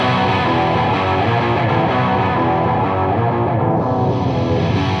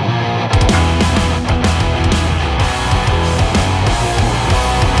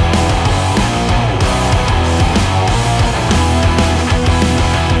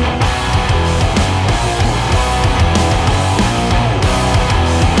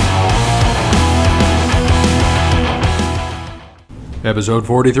Episode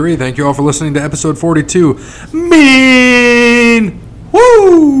 43. Thank you all for listening to episode 42. Mean!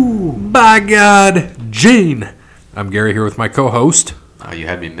 Woo! By God, Gene. I'm Gary here with my co-host. You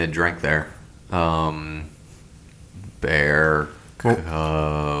had me mid-drink there. Bear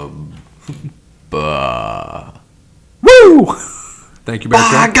Cub. Woo! Thank you, Bear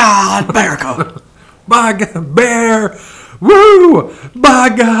By Cub. God, Bear Cub. By God, Bear. Woo!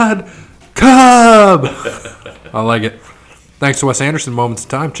 By God, Cub. I like it. Thanks to Wes Anderson, Moments of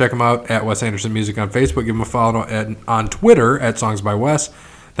Time. Check him out at Wes Anderson Music on Facebook. Give him a follow on Twitter at Songs by Wes.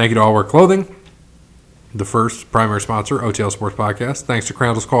 Thank you to All Wear Clothing, the first primary sponsor, OTL Sports Podcast. Thanks to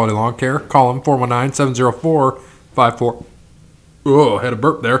Crandall's Quality Lawn Care. Call them 419-704-54. Oh, had a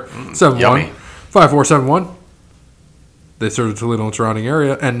burp there. 71-5471. They serve the Toledo and surrounding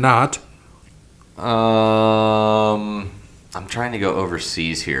area and not. I'm trying to go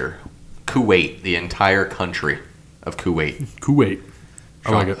overseas here. Kuwait, the entire country of Kuwait. Kuwait.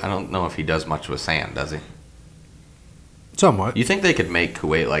 I like it. I don't know if he does much with sand, does he? Somewhat. You think they could make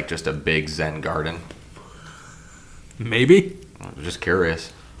Kuwait like just a big Zen garden? Maybe. I'm just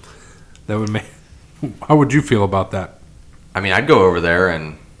curious. That would make. How would you feel about that? I mean, I'd go over there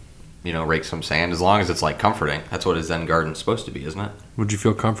and, rake some sand as long as it's like comforting. That's what a Zen garden's supposed to be, isn't it? Would you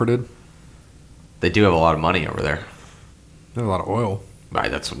feel comforted? They do have a lot of money over there. There's a lot of oil. Right,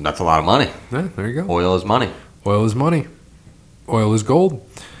 that's a lot of money. Yeah, there you go. Oil is money. Oil is money. Oil is gold.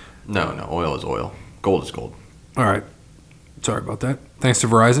 No, oil is oil. Gold is gold. All right. Sorry about that. Thanks to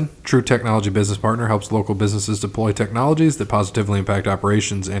Verizon, true technology business partner, helps local businesses deploy technologies that positively impact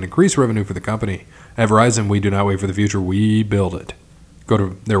operations and increase revenue for the company. At Verizon, we do not wait for the future, we build it. Go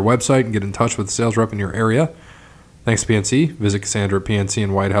to their website and get in touch with the sales rep in your area. Thanks to PNC. Visit Cassandra at PNC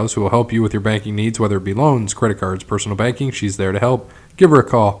in White House, who will help you with your banking needs, whether it be loans, credit cards, personal banking. She's there to help. Give her a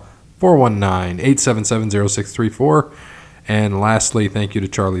call, 419-877-0634. And lastly, thank you to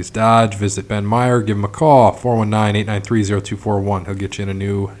Charlie's Dodge. Visit Ben Meyer. Give him a call, 419-893-0241. He'll get you in a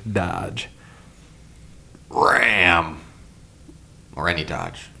new Dodge. Ram. Or any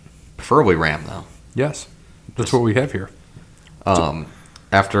Dodge. Preferably Ram, though. Yes, that's what we have here.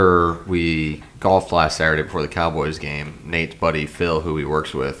 After we golfed last Saturday before the Cowboys game, Nate's buddy Phil, who he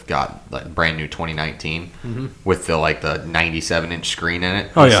works with, got like brand new 2019 with the 97-inch screen in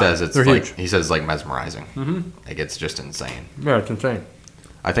it. Oh, he yeah. says it's They're like huge. he says it's like mesmerizing. Like it's just insane. Yeah, it's insane.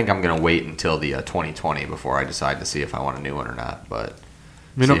 I think I'm gonna wait until the 2020 before I decide to see if I want a new one or not. But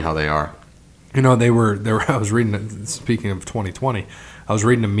You see know- how they are. They were. I was reading. Speaking of 2020, I was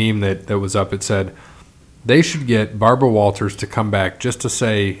reading a meme that was up. It said they should get Barbara Walters to come back just to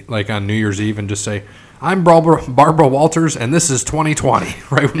say, like on New Year's Eve, and just say, "I'm Barbara Walters, and this is 2020."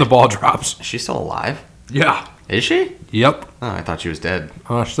 Right when the ball drops. Is she still alive? Yeah. Is she? Yep. Oh, I thought she was dead.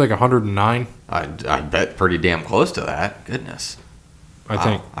 She's like 109, I bet pretty damn close to that. Goodness. I Wow,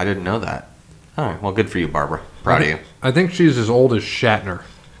 think. I didn't know that. All right. Well, good for you, Barbara. Proud of you. I think she's as old as Shatner.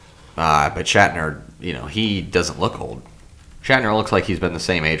 But Shatner, he doesn't look old. Shatner looks like he's been the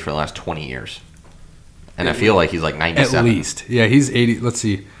same age for the last 20 years. And I feel like he's like 97. At least. Yeah, he's 80. Let's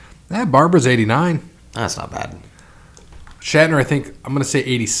see. Barbara's 89. That's not bad. Shatner, I think, I'm going to say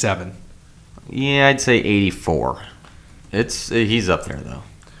 87. Yeah, I'd say 84. He's up there, though.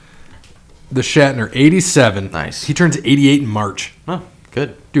 The Shatner, 87. Nice. He turns 88 in March. Oh,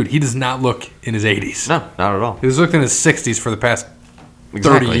 good. Dude, he does not look in his 80s. No, not at all. He's looked in his 60s for the past 30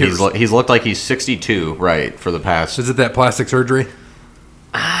 Exactly. years. He's looked like he's 62, right, for the past... Is it that plastic surgery?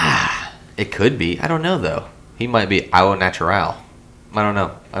 It could be. I don't know, though. He might be au natural. I don't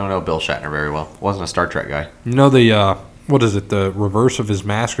know. I don't know Bill Shatner very well. Wasn't a Star Trek guy. You know the, what is it, the reverse of his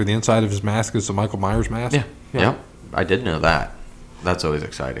mask or the inside of his mask is the Michael Myers mask? Yeah. Yep. I did know that. That's always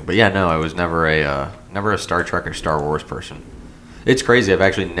exciting. But yeah, no, I was never a Star Trek or Star Wars person. It's crazy. I've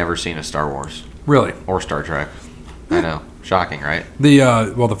actually never seen a Star Wars Really? or Star Trek. I know. Shocking, right?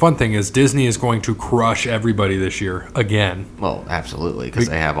 The fun thing is Disney is going to crush everybody this year again. Well, absolutely, because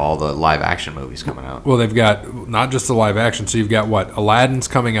they have all the live action movies coming out. Well, they've got not just the live action. So you've got what? Aladdin's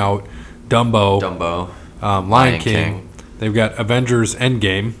coming out, Dumbo, Lion King. They've got Avengers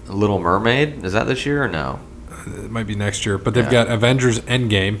Endgame. Little Mermaid. Is that this year or no? It might be next year, but they've got Avengers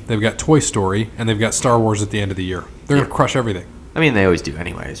Endgame. They've got Toy Story, and they've got Star Wars at the end of the year. They're going to crush everything. I mean, they always do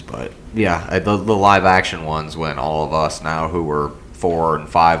anyways, but yeah, the live action ones, when all of us now who were 4 and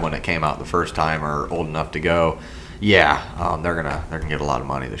 5 when it came out the first time are old enough to go, they're gonna get a lot of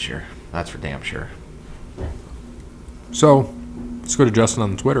money this year. That's for damn sure. So, let's go to Justin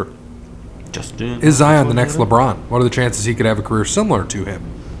on Twitter. Justin, Is Zion the next LeBron? What are the chances he could have a career similar to him?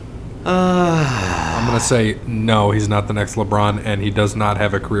 I'm I'm going to say no, he's not the next LeBron, and he does not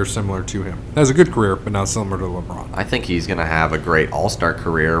have a career similar to him. Has a good career, but not similar to LeBron. I think he's going to have a great all-star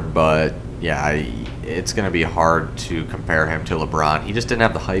career, but yeah, it's going to be hard to compare him to LeBron. He just didn't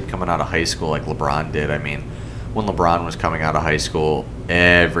have the hype coming out of high school like LeBron did. I mean, when LeBron was coming out of high school,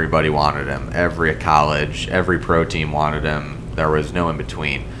 everybody wanted him. Every college, every pro team wanted him. There was no in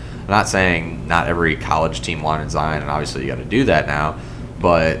between. I'm not saying not every college team wanted Zion, and obviously you got to do that now,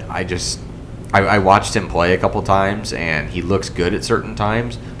 but I watched him play a couple times, and he looks good at certain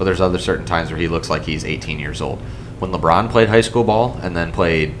times, but there's other certain times where he looks like he's 18 years old. When LeBron played high school ball and then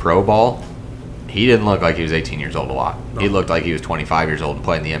played pro ball, he didn't look like he was 18 years old a lot. He looked like he was 25 years old and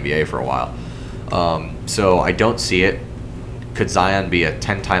played in the NBA for a while. So I don't see it. Could Zion be a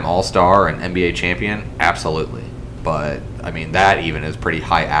 10-time All-Star and NBA champion? Absolutely. But, I mean, that even is pretty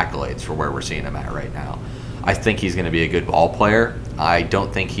high accolades for where we're seeing him at right now. I think he's going to be a good ball player. I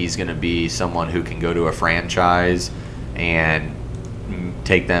don't think he's going to be someone who can go to a franchise and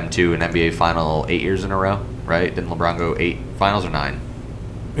take them to an NBA final 8 years in a row, right? Didn't LeBron go 8 finals or 9?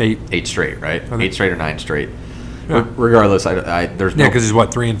 8. 8 straight, right? 8 straight or 9 straight. Yeah. Regardless, there's no. Yeah, because he's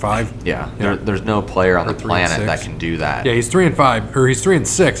what, 3 and 5? Yeah, there's no player on Or the 3 and planet that 6. can do that. Yeah, he's 3 and 5, or he's 3 and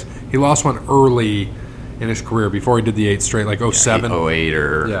 6. He lost one early in his career before he did the 8 straight, like 07. 08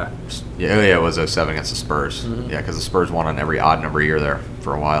 or Yeah. yeah, it was 07 against the Spurs. Yeah, because the Spurs won on every odd number year there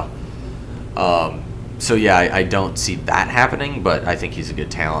for a while. So yeah, I don't see that happening, but I think he's a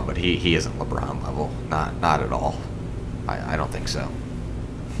good talent. But he isn't LeBron level, not at all. I don't think so.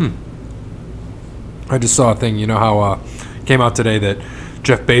 I just saw a thing, you know how came out today that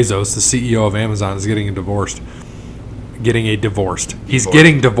Jeff Bezos, the CEO of Amazon, is getting a divorce. He's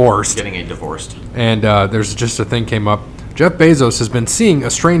getting divorced. Getting a divorced. And there's just a thing came up. Jeff Bezos has been seeing a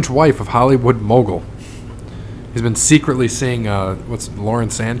strange wife of Hollywood mogul. He's been secretly seeing, Lauren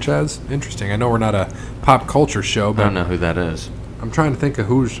Sanchez? Interesting. I know we're not a pop culture show, I but don't know who that is. I'm trying to think of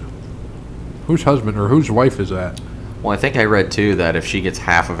whose husband or whose wife is that. Well, I think I read too that if she gets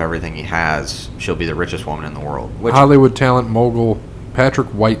half of everything he has, she'll be the richest woman in the world. Which Hollywood talent mogul Patrick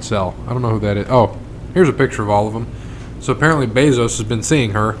Whitesell. I don't know who that is. Oh, here's a picture of all of them. So apparently Bezos has been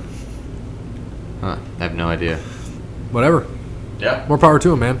seeing her. I have no idea. Whatever. Yeah. More power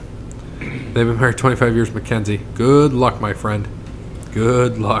to him, man. They've been married 25 years, Mackenzie. Good luck, my friend.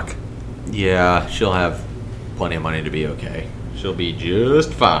 Good luck. Yeah, she'll have plenty of money to be okay. She'll be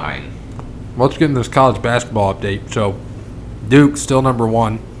just fine. Well, let's get into this college basketball update. So, Duke still number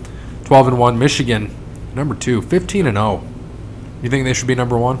 1, 12-1. Michigan number 2, 15-0. You think they should be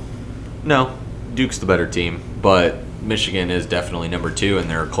number 1? No, Duke's the better team, but Michigan is definitely number 2, and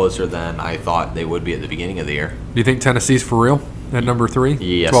they're closer than I thought they would be at the beginning of the year. Do you think Tennessee's for real at number 3?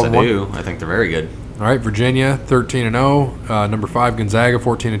 Yes, I do. I think they're very good. All right, Virginia 13-0. Number 5, Gonzaga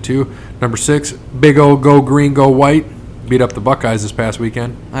 14-2. Number 6, Big O Go Green Go White. Beat up the Buckeyes this past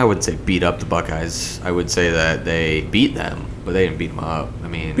weekend. I wouldn't say beat up the Buckeyes. I would say that they beat them, but they didn't beat them up. I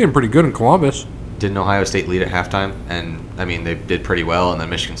mean, Being pretty good in Columbus. didn't Ohio State lead at halftime? And, I mean, they did pretty well, and then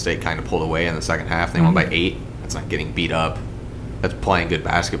Michigan State kind of pulled away in the second half. They won by 8. That's not getting beat up. That's playing good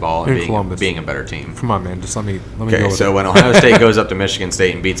basketball and being a better team. Come on, man. Just let me go Okay, with so it. when Ohio State goes up to Michigan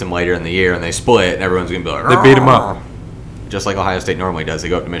State and beats them later in the year and they split, and everyone's going to be like, They beat 'em up. Just like Ohio State normally does. They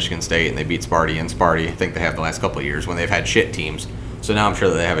go up to Michigan State and they beat Sparty, and Sparty, I think they have the last couple of years when they've had shit teams. So now I'm sure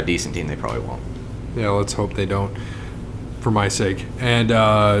that they have a decent team. They probably won't. Yeah, let's hope they don't, for my sake. And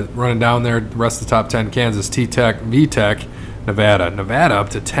running down there, the rest of the top 10, Kansas, T-Tech, V-Tech, Nevada. Nevada up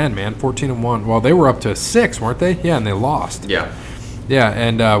to 10, man, 14-1. Well, they were up to 6, weren't they? Yeah, and they lost. Yeah. Yeah,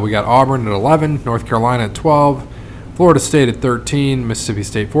 and we got Auburn at 11, North Carolina at 12, Florida State at 13, Mississippi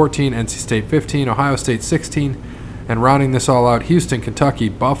State 14, NC State 15, Ohio State 16, and rounding this all out, Houston, Kentucky,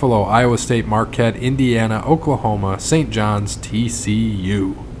 Buffalo, Iowa State, Marquette, Indiana, Oklahoma, St. John's,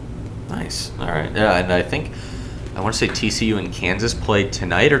 TCU. Nice. All right. Yeah, and I think I want to say TCU and Kansas play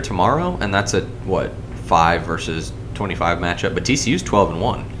tonight or tomorrow, and that's a 5 versus 25 matchup. But TCU's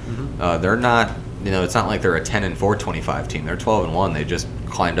 12-1. They're not. It's not like they're a 10-4 25 team. They're 12-1. They just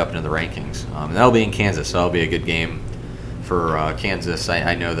climbed up into the rankings. And that'll be in Kansas, so that'll be a good game for Kansas.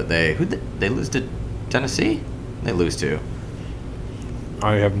 I know that they lose to Tennessee. They lose to.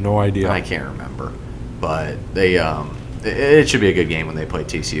 I have no idea. I can't remember, but they it should be a good game when they play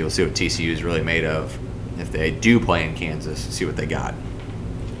TCU. We'll see what TCU is really made of. If they do play in Kansas, see what they got.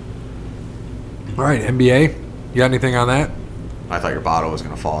 All right, NBA. You got anything on that? I thought your bottle was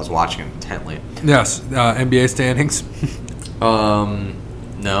going to fall. I was watching it intently. Yes, NBA standings.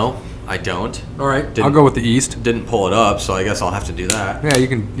 No, I don't. All right, I'll go with the East. Didn't pull it up, so I guess I'll have to do that. Yeah, you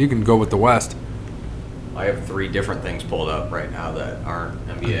can go with the West. I have 3 different things pulled up right now that aren't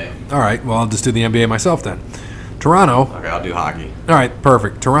NBA. All right, well, I'll just do the NBA myself then. Toronto. Okay, I'll do hockey. All right,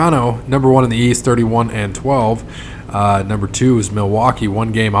 perfect. Toronto, number 1 in the East, 31-12. Number 2 is Milwaukee,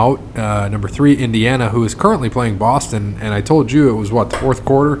 1 game out. Number 3, Indiana, who is currently playing Boston. And I told you it was, the fourth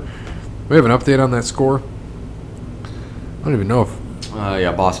quarter? We have an update on that score? I don't even know if...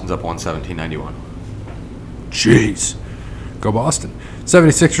 Yeah, Boston's up 117-91. Jeez. Go Boston.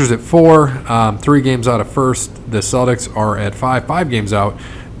 76ers at 4, 3 games out of first. The Celtics are at 5 games out.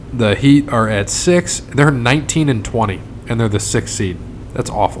 The Heat are at 6. They're 19-20, and they're the 6th seed. That's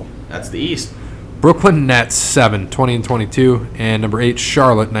awful. That's the East. Brooklyn Nets 7, 20-22, and number 8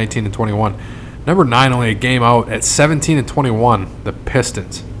 Charlotte 19-21. Number 9 only a game out at 17-21. The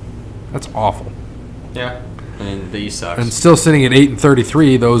Pistons. That's awful. Yeah, and the East sucks. And still sitting at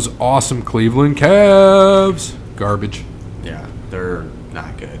 8-33. Those awesome Cleveland Cavs. Garbage. Yeah, they're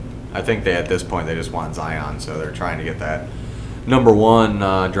not good. I think at this point they just want Zion, so they're trying to get that number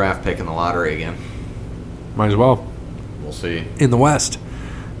 1 draft pick in the lottery again. Might as well. We'll see. In the West,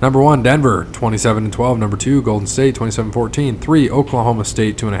 number 1 Denver 27-12. Number 2 Golden State 27-14. 3 Oklahoma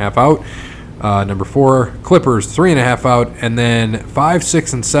State 2.5 out. Number 4 Clippers 3.5 out, and then 5,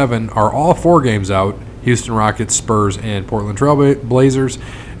 6, and 7 are all 4 games out. Houston Rockets, Spurs, and Portland Trail Blazers,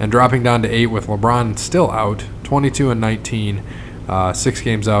 and dropping down to 8 with LeBron still out, 22-19, 6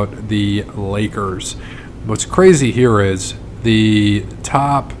 games out. The Lakers. What's crazy here is the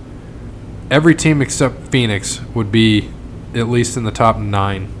top. Every team except Phoenix would be at least in the top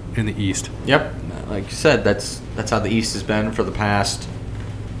 9 in the East. Yep, like you said, that's how the East has been for the past.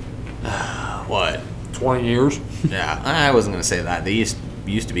 What? 20 years? Yeah, I wasn't going to say that. The East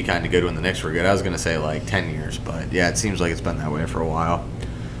used to be kind of good when the Knicks were good. I was going to say like 10 years, but yeah, it seems like it's been that way for a while.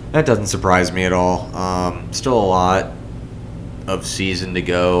 That doesn't surprise me at all. Still a lot of season to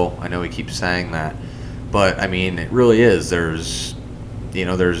go. I know we keep saying that, but I mean, it really is. There's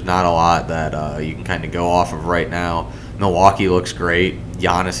not a lot that you can kind of go off of right now. Milwaukee looks great.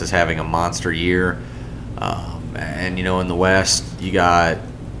 Giannis is having a monster year. And, in the West, you got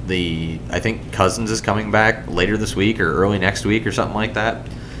I think Cousins is coming back later this week or early next week or something like that.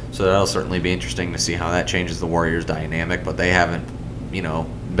 So that'll certainly be interesting to see how that changes the Warriors' dynamic. But they haven't,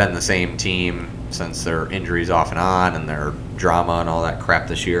 been the same team since their injuries off and on and their drama and all that crap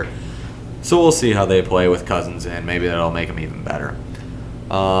this year. So we'll see how they play with Cousins, and maybe that'll make them even better.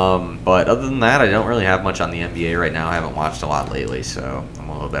 But other than that, I don't really have much on the NBA right now. I haven't watched a lot lately, so I'm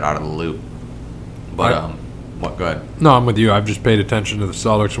a little bit out of the loop. But what? Go ahead. No, I'm with you. I've just paid attention to the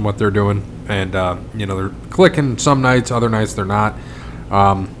Celtics and what they're doing, and they're clicking some nights, other nights they're not.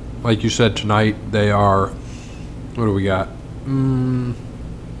 Like you said, tonight they are. What do we got?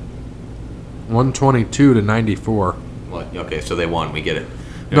 122-94. Well, okay, so they won. We get it.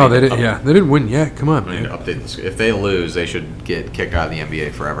 No, they didn't. Yeah, they didn't win yet. Come on, I need man. to update this. If they lose, they should get kicked out of the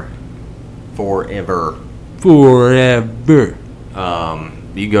NBA forever. Forever. You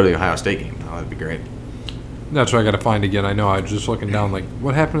can go to the Ohio State game. Oh, that'd be great. That's what I got to find again. I know. I was just looking down. Like,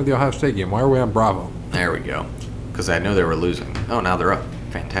 what happened to the Ohio State game? Why are we on Bravo? There we go. Because I know they were losing. Oh, now they're up.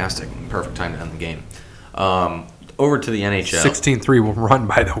 Fantastic. Perfect time to end the game. Over to the NHL. 16-3 run,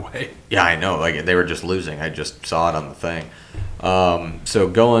 by the way. Yeah, I know. Like, they were just losing. I just saw it on the thing. So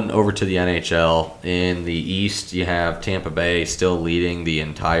going over to the NHL, in the East, you have Tampa Bay still leading the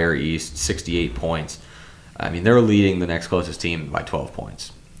entire East, 68 points. I mean, they're leading the next closest team by 12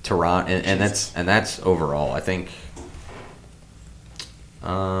 points. Toronto, and that's overall. I think.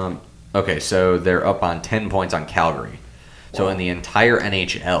 Okay, so they're up on 10 points on Calgary. So in the entire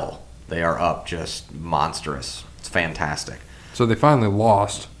NHL, they are up just monstrous. It's fantastic. So they finally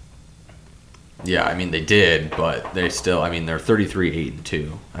lost. Yeah, I mean, they did, but they still, they're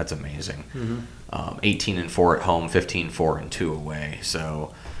 33-8-2. That's amazing. 18-4 at home, 15-4-2 away.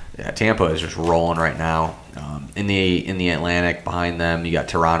 So, yeah, Tampa is just rolling right now. In the Atlantic, behind them, you got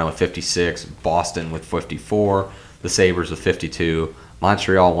Toronto with 56, Boston with 54, the Sabres with 52,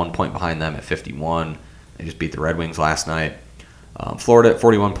 Montreal 1 point behind them at 51. They just beat the Red Wings last night. Florida at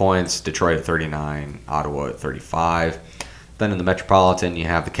 41 points, Detroit at 39, Ottawa at 35. Then in the Metropolitan, you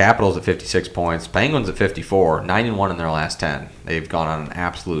have the Capitals at 56 points, Penguins at 54, 9-1 in their last 10. They've gone on an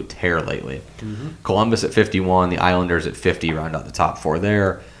absolute tear lately. Columbus at 51, the Islanders at 50, round out the top 4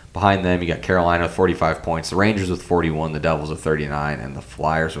 there. Behind them, you got Carolina with 45 points, the Rangers with 41, the Devils with 39, and the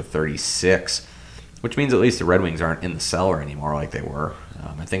Flyers with 36, which means at least the Red Wings aren't in the cellar anymore like they were.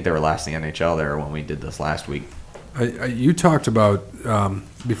 I think they were last in the NHL there when we did this last week. You talked about,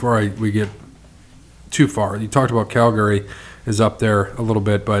 before we get too far, you talked about Calgary is up there a little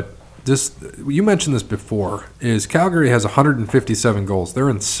bit, but you mentioned this before, is Calgary has 157 goals. They're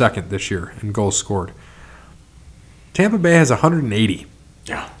in second this year in goals scored. Tampa Bay has 180.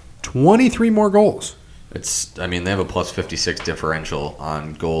 Yeah. 23 more goals. They have a plus 56 differential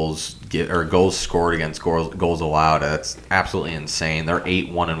on goals scored against goals allowed. That's absolutely insane. They're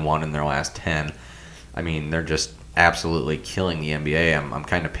 8-1-1 in their last 10. I mean, they're just absolutely killing the NBA. I'm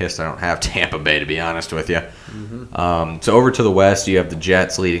kind of pissed I don't have Tampa Bay, to be honest with you. Mm-hmm. So over to the West, you have the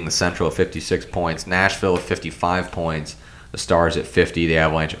Jets leading the Central at 56 points, Nashville at 55 points, the Stars at 50, the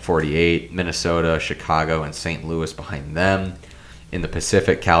Avalanche at 48, Minnesota, Chicago, and St. Louis behind them. In the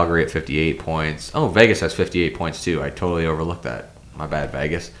Pacific, Calgary at 58 points. Oh, Vegas has 58 points too. I totally overlooked that. My bad,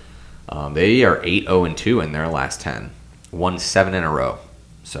 Vegas. They are 8-0-2 in their last 10. Won 7 in a row.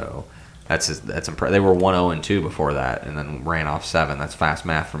 So that's impressive. They were 1-0-2 before that, and then ran off 7. That's fast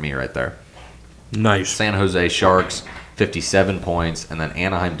math for me right there. Nice. San Jose Sharks, 57 points, and then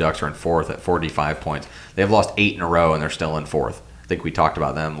Anaheim Ducks are in 4th at 45 points. They've lost 8 in a row, and they're still in 4th. I think we talked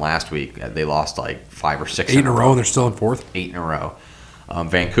about them last week. They lost like 5 or 6 8 in a row, and they're still in 4th? 8 in a row.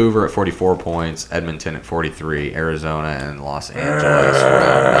 Vancouver at 44 points, Edmonton at 43, Arizona and Los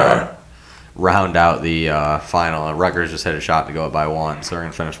Angeles round out the final. Rutgers just hit a shot to go up by 1, so we're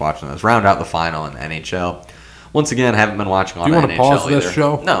going to finish watching this. Round out the final in the NHL. Once again, haven't been watching on NHL. Do you want to pause either. this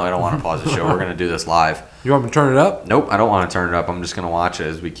show? No, I don't want to pause the show. We're going to do this live. You want me to turn it up? Nope, I don't want to turn it up. I'm just going to watch it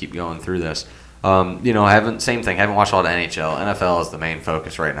as we keep going through this. Same thing. Haven't watched all the NHL. NFL is the main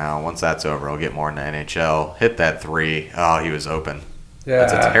focus right now. Once that's over, I'll get more into NHL. Hit that 3. Oh, he was open. Yeah.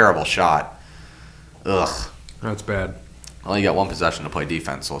 That's a terrible shot. Ugh. That's bad. Well, you got one possession to play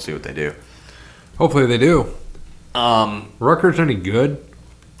defense, so we'll see what they do. Hopefully they do. Rutgers any good?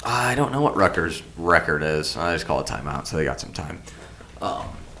 I don't know what Rutgers' record is. I just call it timeout, so they got some time.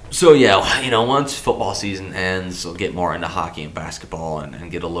 Once football season ends, we'll get more into hockey and basketball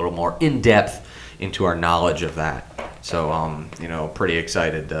and get a little more in-depth into our knowledge of that. So, pretty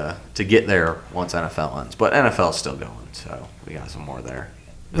excited to get there once NFL ends. But NFL's still going, so we got some more there.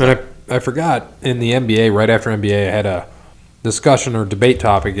 And I forgot, in the NBA, right after NBA, I had a discussion or debate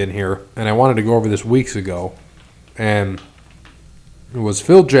topic in here, and I wanted to go over this weeks ago. And it was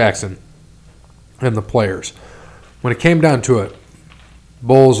Phil Jackson and the players. When it came down to it,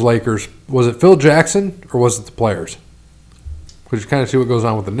 Bulls, Lakers, was it Phil Jackson or was it the players? Because you kind of see what goes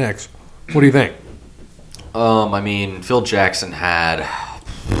on with the Knicks. What do you think? Phil Jackson had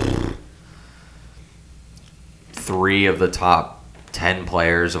 3 of the top 10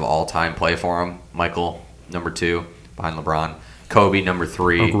 players of all time play for him. Michael, number 2, behind LeBron. Kobe, number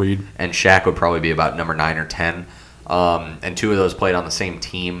 3. Agreed. And Shaq would probably be about number 9 or 10. And 2 of those played on the same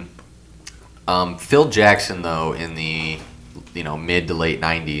team. Phil Jackson, though, in the mid to late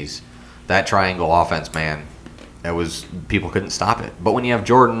 90s, that triangle offense, man, people couldn't stop it. But when you have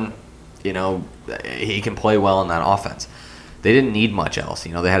Jordan, he can play well in that offense. They didn't need much else. They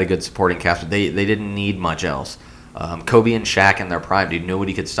had a good supporting cast, but they didn't need much else. Kobe and Shaq in their prime, dude,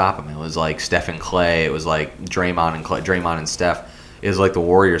 nobody could stop them. It was like Steph and Clay. It was like Draymond and Steph. It was like the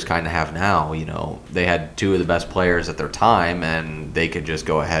Warriors kind of have now. They had 2 of the best players at their time, and they could just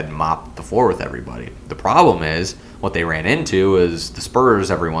go ahead and mop the floor with everybody. The problem is what they ran into is the Spurs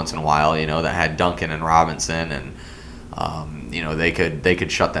every once in a while, that had Duncan and Robinson, and they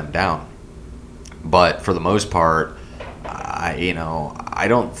could shut them down. But for the most part, I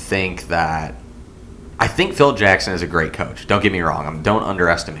don't think that. I think Phil Jackson is a great coach. Don't get me wrong. Don't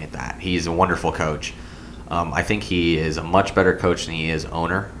underestimate that. He's a wonderful coach. I think he is a much better coach than he is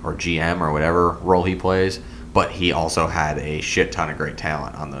owner or GM or whatever role he plays. But he also had a shit ton of great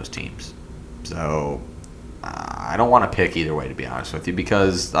talent on those teams. So I don't want to pick either way, to be honest with you,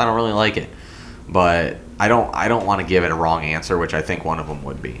 because I don't really like it. But I don't want to give it a wrong answer, which I think one of them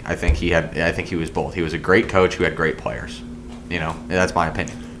would be. I think he was both. He was a great coach who had great players. That's my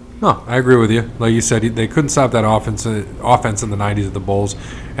opinion. No, I agree with you. Like you said, they couldn't stop that offense in the 90s of the Bulls,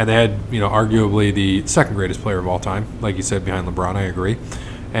 and they had, arguably the second greatest player of all time, like you said, behind LeBron. I agree.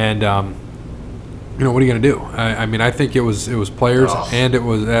 And what are you going to do? I think it was players, and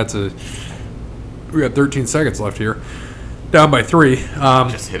we got 13 seconds left here, down by 3.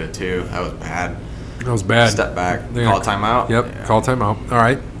 Just hit it too. That was bad. That was bad. Step back. Call a timeout. Yep. Yeah. Call timeout. All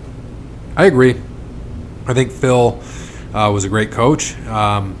right. I agree. I think Phil was a great coach,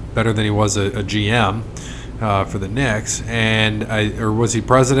 better than he was a GM for the Knicks. Or was he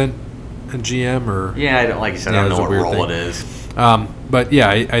president and GM? Or yeah, I don't know what role it is. But yeah,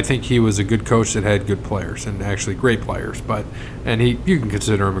 I think he was a good coach that had good players and actually great players. You can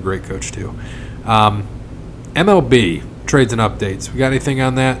consider him a great coach too. MLB trades and updates. We got anything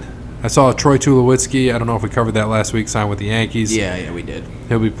on that? I saw Troy Tulowitzki. I don't know if we covered that last week. Signed with the Yankees. Yeah, we did.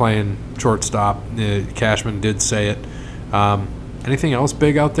 He'll be playing shortstop. Cashman did say it. Anything else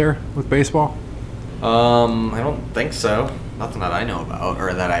big out there with baseball? I don't think so. Nothing that I know about,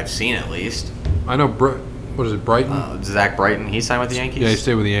 or that I've seen at least. I know, what is it, Brighton? Zach Brighton, he signed with the Yankees? Yeah, he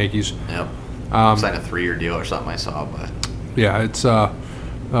stayed with the Yankees. Yep. Signed a 3-year deal or something I saw, but... Yeah, it's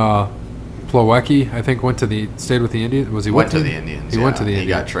Plawecki, I think, stayed with the Indians. Was he went to the Indians? He went to the Indians.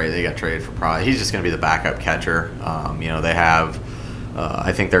 They got traded for probably. He's just going to be the backup catcher. They have.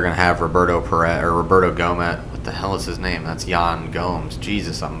 I think they're going to have Roberto Gomez. What the hell is his name? That's Yan Gomes.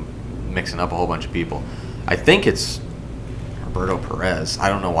 Jesus, I'm mixing up a whole bunch of people. I think it's Roberto Perez. I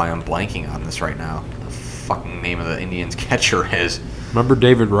don't know why I'm blanking on this right now. The fucking name of the Indians catcher is. Remember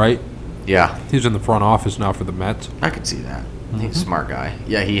David Wright? Yeah. He's in the front office now for the Mets. I could see that. He's a smart guy.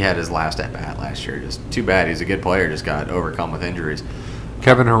 Yeah, he had his last at-bat last year. Just too bad. He's a good player. Just got overcome with injuries.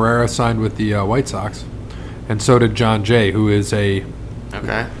 Kevin Herrera signed with the White Sox. And so did John Jay, who is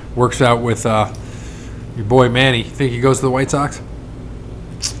works out with your boy Manny. Think he goes to the White Sox?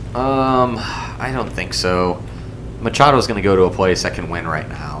 I don't think so. Machado's going to go to a place that can win right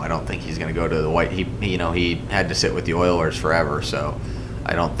now. I don't think he's going to go to the White. He had to sit with the Oilers forever, so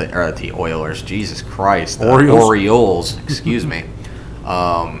I don't think. Or the Oilers, Jesus Christ, the Orioles. Excuse me.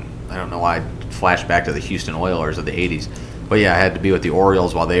 I don't know why I flashed back to the Houston Oilers of the '80s, but yeah, I had to be with the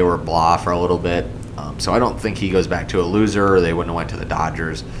Orioles while they were blah for a little bit. So I don't think he goes back to a loser. Or they wouldn't have went to the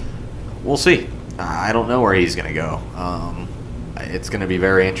Dodgers. We'll see. I don't know where he's going to go. It's going to be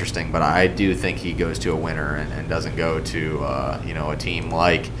very interesting, but I do think he goes to a winner and doesn't go to a team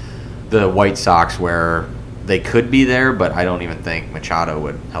like the White Sox where they could be there, but I don't even think Machado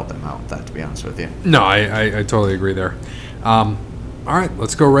would help them out with that, to be honest with you. No, I totally agree there. All right,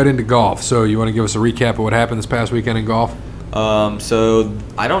 let's go right into golf. So you want to give us a recap of what happened this past weekend in golf? So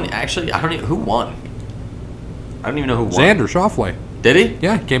I don't even who won. I don't even know who won. Xander Schauffele. Did he?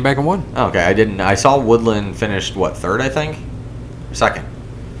 Yeah, came back and won. Okay, I didn't. I saw Woodland finished third, I think. Second.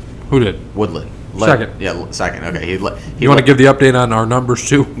 Who did? Woodland. Second. Yeah, second. Okay. You want to give the update on our numbers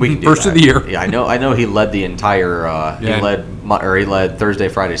too? We can do First that. of the year. Yeah, I know. He led the entire. He led Thursday,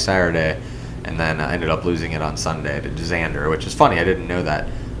 Friday, Saturday, and then ended up losing it on Sunday to Xander, which is funny. I didn't know that.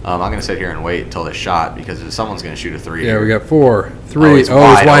 I'm going to sit here and wait until the shot because if someone's going to shoot a 3. Yeah, we got 4, 3. It's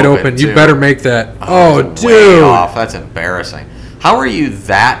wide open You better make that. Dude. Dude. Off. That's embarrassing. How are you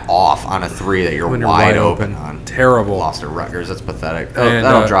that off on a 3 that you're wide open on? Terrible. Lost to Rutgers. That's pathetic. And,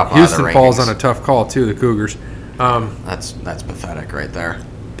 that'll drop out Houston of the rankings. falls on a tough call too. The Cougars. That's pathetic right there.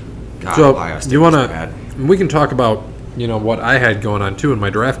 God, so Ohio State you want was bad. to? We can talk about what I had going on too in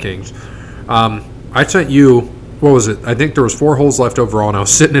my DraftKings. I sent you. What was it? I think there was 4 holes left overall, and I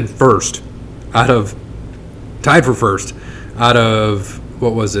was sitting in first, tied for first, out of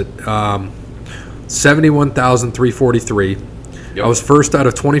what was it? 71,343. Yep. I was first out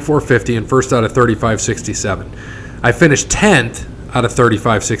of 2450 and first out of 3567. I finished 10th out of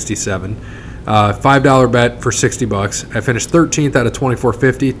 3567. $5 bet for $60. I finished 13th out of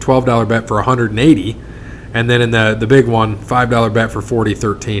 2450. $12 bet for 180. And then in the big one, $5 bet for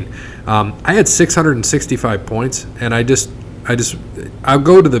 40.13. I had 665 points, and I'll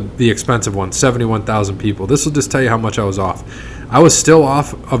go to the expensive one, 71,000 people. This will just tell you how much I was off. I was still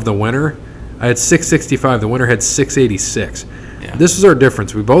off of the winner. I had 665. The winner had 686. Yeah. This is our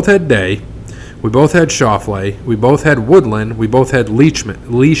difference. We both had Day. We both had Schauffele. We both had Woodland. We both had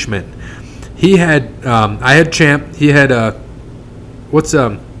Leishman. He had I had Champ. He had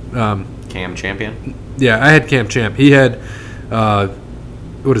Cam Champion. Yeah, I had Cam Champ. He had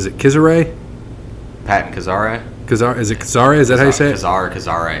what is it? Kizare? Patton Kazare. Is it Kazare? Is that how you say it?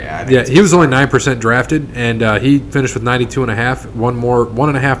 Kazare. Yeah, he was only 9% drafted, and he finished with 92.5,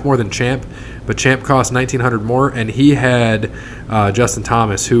 1.5 more than Champ, but Champ cost 1,900 more, and he had Justin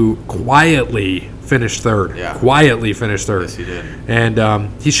Thomas, who quietly finished third. Yeah. Quietly finished third. Yes, he did. And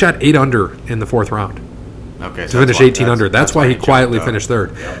he shot 8 under in the 4th round. Okay. To finish 18 under. That's why he quietly finished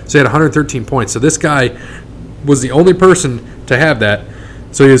third. Yep. So he had 113 points. So this guy was the only person to have that.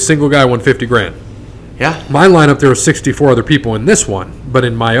 So he was a single guy, won $50,000. Yeah. My lineup, there were 64 other people in this one, but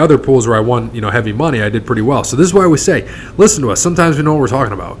in my other pools where I won, heavy money, I did pretty well. So this is why we say, listen to us. Sometimes we know what we're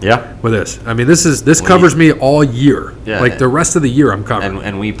talking about. Yeah. With this, I mean, this covers me all year. Yeah. Like the rest of the year, I'm covered.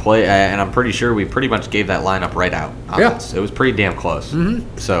 And we play, and I'm pretty sure we pretty much gave that lineup right out. Yeah. It was pretty damn close.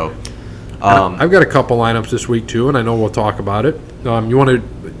 Mm-hmm. So. I've got a couple lineups this week too, and I know we'll talk about it. You want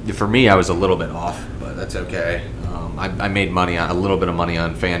to? For me, I was a little bit off, but that's okay. I made a little bit of money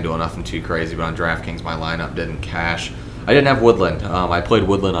on FanDuel, nothing too crazy, but on DraftKings, my lineup didn't cash. I didn't have Woodland. I played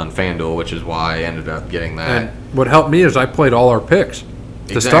Woodland on FanDuel, which is why I ended up getting that. And what helped me is I played all our picks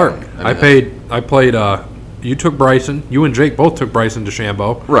to start. I played you took Bryson. You and Jake both took Bryson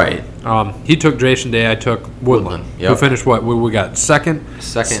DeChambeau. Right. He took Jason Day. I took Woodland. Yep. Who finished what? We got second, two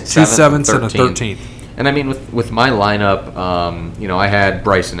seventh, sevenths, and a 13th. And I mean, with my lineup, I had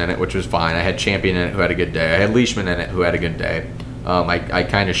Bryson in it, which was fine. I had Champion in it, who had a good day. I had Leishman in it, who had a good day. I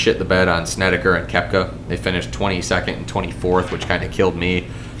kind of shit the bed on Snedeker and Koepka. They finished 22nd and 24th, which kind of killed me,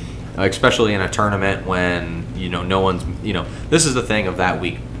 especially in a tournament when no one's. This is the thing of that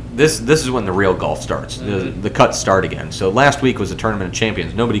week. This is when the real golf starts. The cuts start again. So last week was a tournament of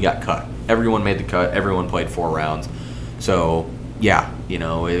champions. Nobody got cut. Everyone made the cut. Everyone played 4 rounds. So yeah,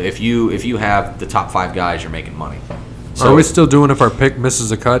 if you have the top 5 guys, you're making money. So are we still doing if our pick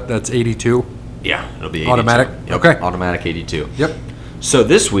misses a cut? That's 82. Yeah, it'll be 82. Automatic? Yep, Okay. Automatic 82. Yep. So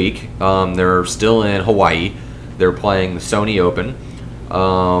this week, they're still in Hawaii. They're playing the Sony Open.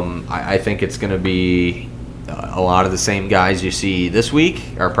 I think it's going to be a lot of the same guys you see this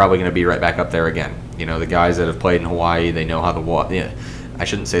week are probably going to be right back up there again. The guys that have played in Hawaii, they know how I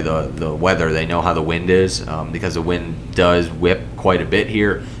shouldn't say the weather. They know how the wind is because the wind does whip quite a bit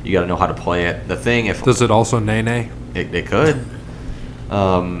here. You got to know how to play it. The thing, does it also nay? It could.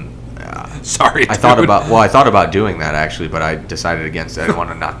 Sorry, I thought about doing that actually, but I decided against it. I didn't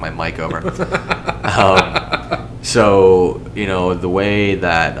want to knock my mic over. So the way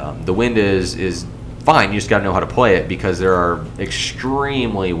that the wind is fine. You just got to know how to play it because there are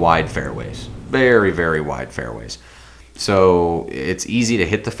extremely wide fairways, very very wide fairways. So it's easy to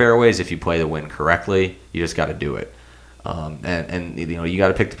hit the fairways if you play the wind correctly. You just got to do it, and you got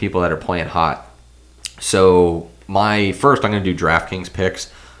to pick the people that are playing hot. So I'm going to do DraftKings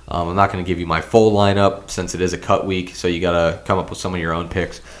picks. I'm not going to give you my full lineup since it is a cut week, so you got to come up with some of your own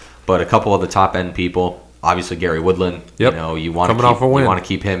picks. But a couple of the top end people, obviously Gary Woodland. Yep. You want to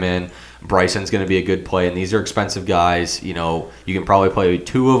keep him in. Bryson's going to be a good play, and these are expensive guys. You can probably play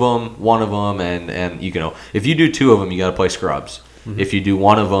 2 of them, 1 of them, and if you do 2 of them, you got to play scrubs. Mm-hmm. If you do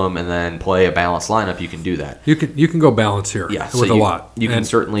 1 of them and then play a balanced lineup, you can do that. You can go balance here. Yeah, with a lot. You can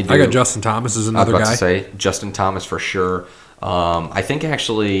certainly do. I got Justin Thomas as another guy. I was about to say Justin Thomas for sure. I think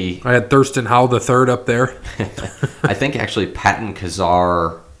actually I had Thurston Howell the third up there. I think actually Patton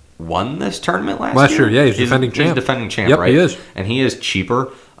Kazar won this tournament last year. Yeah, he's defending champ. He's defending champ, yep, right? He is, and he is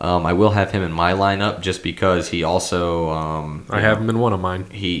cheaper. I will have him in my lineup just because he also. I have him in one of mine.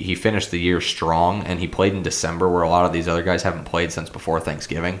 He finished the year strong, and he played in December, where a lot of these other guys haven't played since before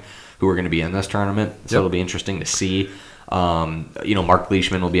Thanksgiving, who are going to be in this tournament. So It'll be interesting to see. Mark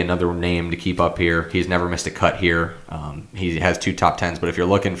Leishman will be another name to keep up here. He's never missed a cut here. He has 2 top 10s, but if you're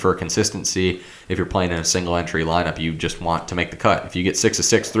looking for consistency, if you're playing in a single entry lineup, you just want to make the cut. If you get 6 of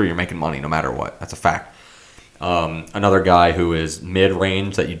 6 through, you're making money no matter what. That's a fact. Another guy who is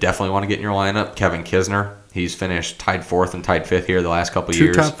mid-range that you definitely want to get in your lineup, Kevin Kisner. He's finished tied 4th and tied 5th here the last couple of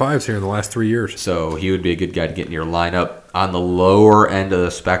years. 2 top 5s here in the last 3 years. So he would be a good guy to get in your lineup. On the lower end of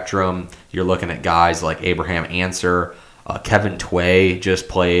the spectrum, you're looking at guys like Abraham Answer. Kevin Tway just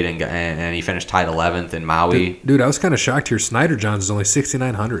played and he finished tied 11th in Maui. Dude, I was kind of shocked here. Snyder Johns is only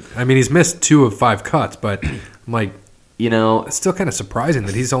 6,900. I mean, he's missed 2 of 5 cuts, but I'm like, it's still kind of surprising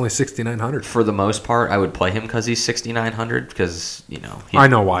that he's only 6,900. For the most part, I would play him because he's 6,900 because I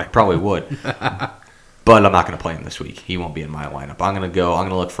know why. Probably would. But I'm not going to play him this week. He won't be in my lineup. I'm going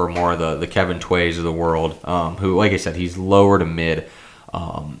to look for more of the Kevin Tways of the world, who, like I said, he's lower to mid.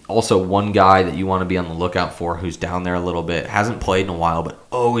 Also, one guy that you want to be on the lookout for who's down there a little bit, hasn't played in a while, but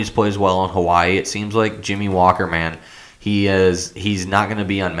always plays well in Hawaii. It seems like Jimmy Walker, man. He's not going to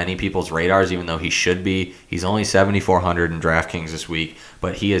be on many people's radars, even though he should be. He's only 7,400 in DraftKings this week,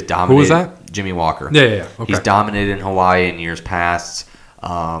 but he has dominated. Who was that? Jimmy Walker. Yeah. Okay. He's dominated in Hawaii in years past.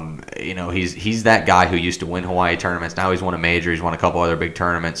 He's that guy who used to win Hawaii tournaments. Now he's won a major. He's won a couple other big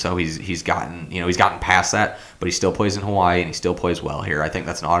tournaments. So he's gotten past that, but he still plays in Hawaii and he still plays well here. I think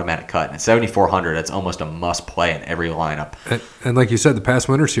that's an automatic cut. And at 7,400, that's almost a must play in every lineup. And like you said, the past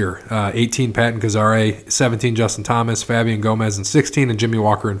winners here: 18 Patton Kazare, 17 Justin Thomas, Fabian Gomez in 16, and Jimmy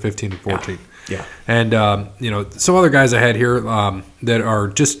Walker in 15 and 14. Yeah. And some other guys I had here that are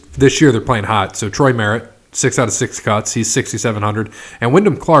just this year they're playing hot. So Troy Merritt. 6 out of 6 cuts. He's 6,700. And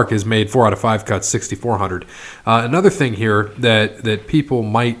Wyndham Clark has made 4 out of 5 cuts, 6,400. Another thing here that people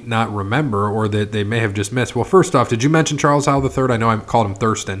might not remember or that they may have just missed. Well, first off, did you mention Charles Howell III? I know I called him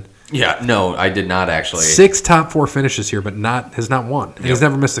Thurston. Yeah, no, I did not actually. 6 top 4 finishes here, but has not won. And he's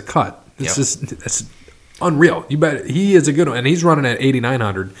never missed a cut. It's unreal. You bet he is a good one. And he's running at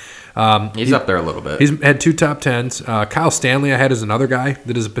 8,900. He's up there a little bit. He's had 2 top 10s. Kyle Stanley I had as another guy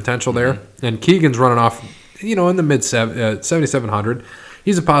that is a potential there. And Keegan's running off, in the mid 7,700.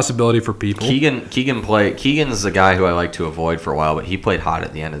 he's a possibility for people. Keegan's the guy who I like to avoid for a while, but he played hot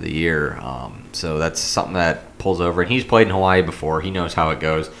at the end of the year. So that's something that pulls over. And he's played in Hawaii before. He knows how it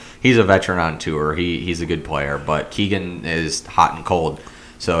goes. He's a veteran on tour. He's a good player, but Keegan is hot and cold.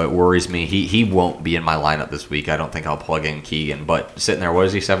 So it worries me. He won't be in my lineup this week. I don't think I'll plug in Keegan. But sitting there, what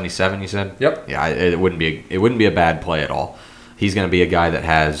is he, 77, you said? Yep. Yeah, it wouldn't be a bad play at all. He's going to be a guy that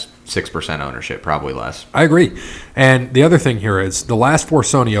has 6% ownership, probably less. I agree. And the other thing here is the last 4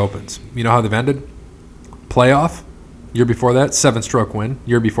 Sony Opens, you know how they've ended? Playoff, year before that, 7-stroke win.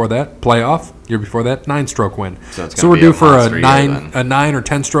 Year before that, playoff. Year before that, 9-stroke win. So we're due for a 9 or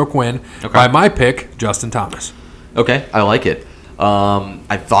 10-stroke win by my pick, Justin Thomas. Okay, I like it.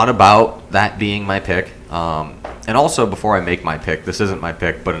 I thought about that being my pick. And also, before I make my pick, this isn't my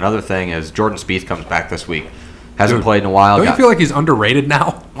pick, but another thing is Jordan Spieth comes back this week. Hasn't played in a while. Don't you feel like he's underrated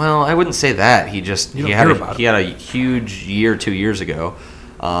now? Well, I wouldn't say that. He had a huge year 2 years ago.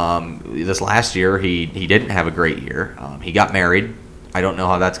 This last year, he didn't have a great year. He got married. I don't know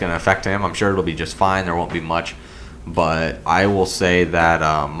how that's going to affect him. I'm sure it'll be just fine. There won't be much. But I will say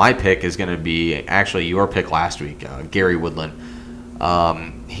that my pick is going to be actually your pick last week, Gary Woodland.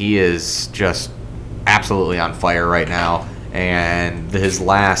 He is just absolutely on fire right now. And his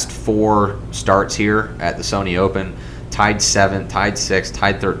last 4 starts here at the Sony Open, tied 7th, tied 6th,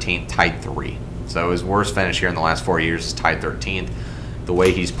 tied 13th, tied 3. So his worst finish here in the last 4 years is tied 13th. The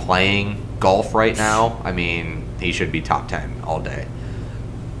way he's playing golf right now, I mean, he should be top 10 all day.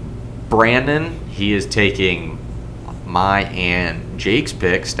 Brandon, he is taking my and Jake's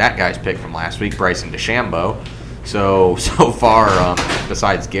pick, Stat Guy's pick from last week, Bryson DeChambeau. So far,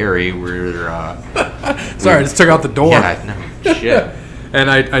 besides Gary, we're... Sorry, I just took out the door. Yeah, no, shit. And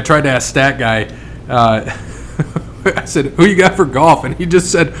I tried to ask Stat Guy, I said, who you got for golf? And he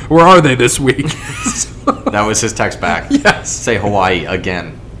just said, where are they this week? That was his text back. Yes. Say Hawaii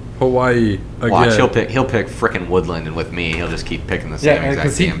again. Hawaii again. Watch, he'll pick frickin' Woodland, and with me, he'll just keep picking the same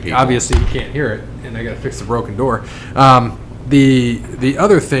exact same people. Obviously, you can't hear it, and I got to fix the broken door. The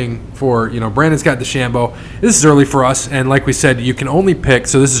other thing for, Brandon's got DeChambeau. This is early for us, and like we said, you can only pick,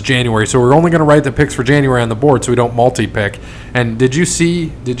 so this is January, so we're only going to write the picks for January on the board so we don't multi-pick. And did you see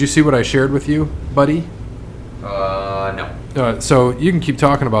what I shared with you, buddy? No. So you can keep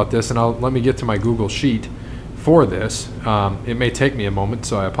talking about this, and let me get to my Google Sheet for this. It may take me a moment,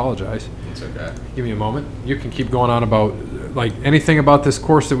 so I apologize. It's okay. Give me a moment. You can keep going on about anything about this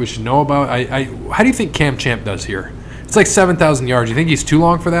course that we should know about. How do you think Cam Champ does here? It's like 7,000 yards. You think he's too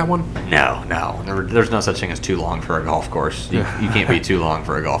long for that one? No. There's no such thing as too long for a golf course. You can't be too long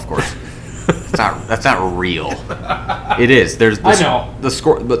for a golf course. That's not real. It is. I know the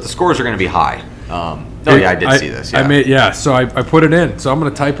score, but the scores are going to be high. I did see this. Yeah. So I put it in. So I'm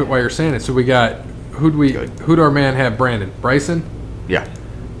going to type it while you're saying it. So we got who'd our man have? Brandon Bryson. Yeah.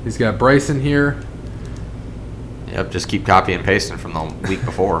 He's got Bryson here. Yep. Just keep copy and pasting from the week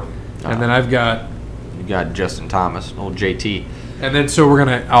before. And then I've got. You got Justin Thomas, old JT. And then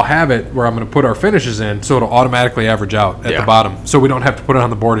I'll have it where I'm going to put our finishes in so it'll automatically average out at the bottom. So we don't have to put it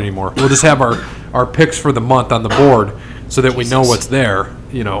on the board anymore. We'll just have our picks for the month on the board so that we know what's there,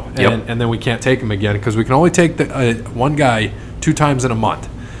 and then we can't take them again because we can only take one guy 2 times in a month.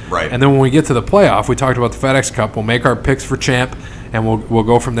 Right. And then when we get to the playoff, we talked about the FedEx Cup, we'll make our picks for champ, and we'll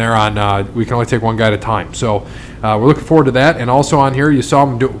go from there on. We can only take one guy at a time. So we're looking forward to that. And also on here, you saw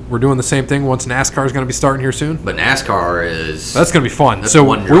we're doing the same thing once NASCAR is going to be starting here soon. But NASCAR is... That's going to be fun. So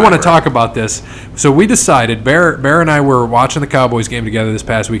we want to talk about this. So we decided, Bear and I were watching the Cowboys game together this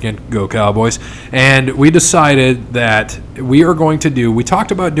past weekend. Go Cowboys. And we decided that we are going to we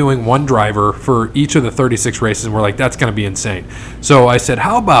talked about doing one driver for each of the 36 races, and we're like, that's going to be insane. So I said,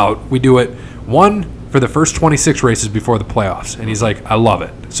 how about we do it one for the first 26 races before the playoffs? And he's like, I love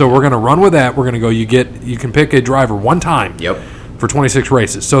it. So we're going to run with that. We're going to go, you can pick a driver one time for 26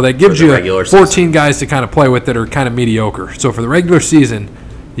 races. So that gives you 14 guys to kind of play with that are kind of mediocre. So for the regular season,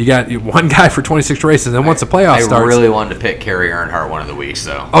 you got one guy for 26 races. And once the playoffs starts. I really wanted to pick Kerry Earnhardt one of the weeks,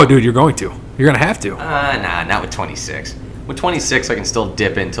 though. Oh, dude, you're going to. You're going to have to. Nah, not with 26. With 26, I can still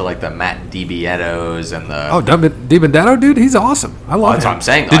dip into the Matt DiBiettos and the... Oh, DiBenedetto, dude, he's awesome. I love him. That's what I'm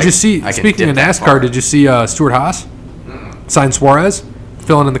saying. Did you see, speaking of NASCAR, did you see Stuart Haas sign Suarez,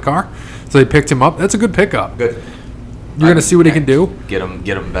 filling in the car? So they picked him up. That's a good pickup. Good. You're going to see what he can do. Get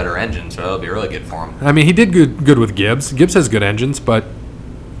him better engines, so that'll be really good for him. I mean, he did good with Gibbs. Gibbs has good engines, but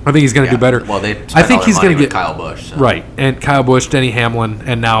I think he's going to do better. Well, I think he's going to get Kyle Busch. So. Right, and Kyle Busch, Denny Hamlin,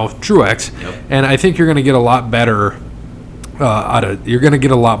 and now Truex. Yep. And I think you're going to get a lot better you're going to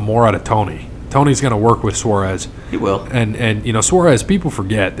get a lot more out of Tony Tony's going to work with Suarez. He will. And Suarez, people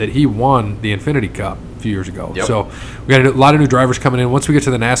forget that he won the Infinity Cup a few years ago. Yep. So we got a lot of new drivers coming in. Once we get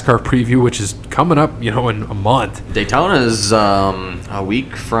to the NASCAR preview, which is coming up, in a month. Daytona's a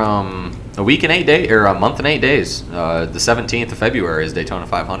week and 8 days, or a month and 8 days. The 17th of February is Daytona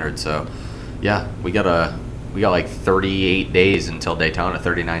 500. So, yeah, we got like 38 days until Daytona,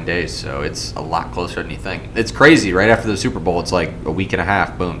 39 days. So it's a lot closer than you think. It's crazy. Right after the Super Bowl, it's like a week and a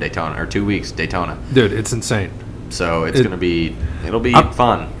half. Boom, Daytona, or 2 weeks, Daytona. Dude, it's insane. So it'll be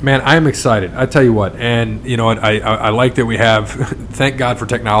fun. Man, I am excited. I tell you what, and I like that we have. Thank God for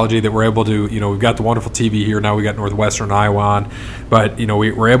technology that we're able to. We've got the wonderful TV here now. We got Northwestern Iowa on, but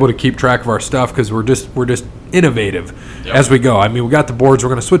we're able to keep track of our stuff because we're just innovative as we go. I mean, we got the boards. We're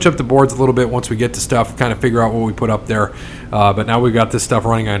going to switch up the boards a little bit once we get to stuff, kind of figure out what we put up there. But now we've got this stuff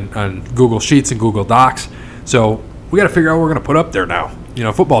running on Google Sheets and Google Docs. So we got to figure out what we're going to put up there now.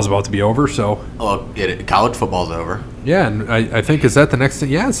 Football's about to be over, so. Well, college football's over. Yeah, and I think, is that the next thing?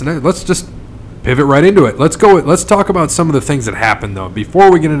 Yeah, let's just pivot right into it. Let's go. Let's talk about some of the things that happened, though, before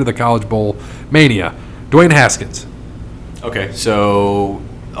we get into the College Bowl mania. Dwayne Haskins. Okay, so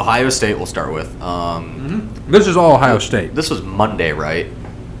Ohio State we'll start with. This is all Ohio State. This was Monday, right?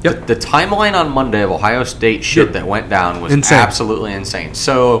 Yep. The timeline on Monday of Ohio State shit that went down was insane. Absolutely insane.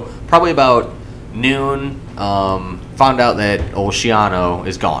 So probably about noon, found out that Shiano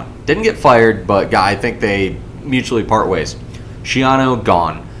is gone. Didn't get fired, but I think they mutually part ways. Shiano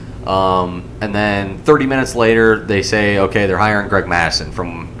gone. And then 30 minutes later, they say, okay, they're hiring Greg Madison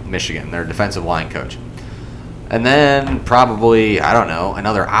from Michigan, their defensive line coach. And then probably, I don't know,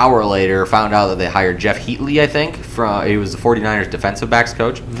 another hour later, found out that they hired Jeff Heatley, I think. He was the 49ers defensive backs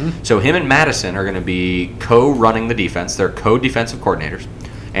coach. Mm-hmm. So him and Madison are going to be co-running the defense. They're co-defensive coordinators.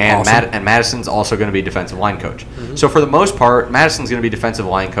 And awesome. Madison's also going to be defensive line coach. Mm-hmm. So for the most part, Madison's going to be defensive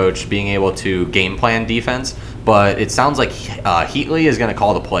line coach, being able to game plan defense. But it sounds like Heatley is going to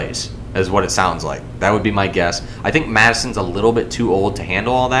call the plays, is what it sounds like. That would be my guess. I think Madison's a little bit too old to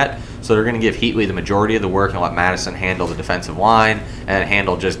handle all that. So they're going to give Heatley the majority of the work and let Madison handle the defensive line and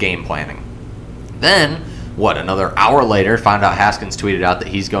handle just game planning. Then, another hour later, found out Haskins tweeted out that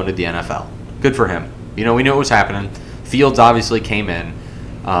he's going to the NFL. Good for him. We knew it was happening. Fields obviously came in.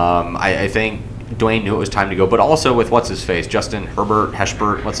 I think Dwayne knew it was time to go, but also with what's-his-face, Justin Herbert,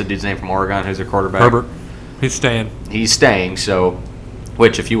 what's the dude's name from Oregon, who's their quarterback? Herbert. He's staying, so,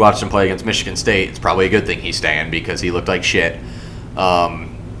 which if you watched him play against Michigan State, it's probably a good thing he's staying because he looked like shit.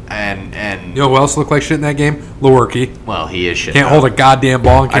 And you know who else looked like shit in that game? Lewerke. Well, he is shit. Can't hold a goddamn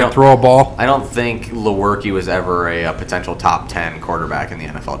ball and can't throw a ball. I don't think Lewerke was ever a potential top 10 quarterback in the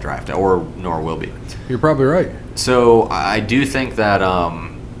NFL draft, nor will be. You're probably right. So I do think that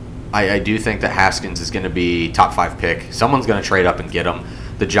I do think that Haskins is going to be top 5 pick. Someone's going to trade up and get him.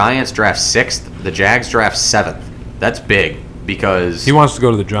 The Giants draft 6th. The Jags draft 7th. That's big because he wants to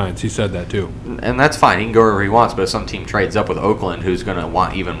go to the Giants. He said that too. And that's fine. He can go wherever he wants. But if some team trades up with Oakland, who's going to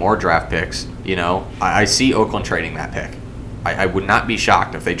want even more draft picks, I see Oakland trading that pick. I would not be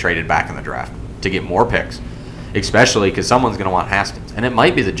shocked if they traded back in the draft to get more picks, especially because someone's going to want Haskins. And it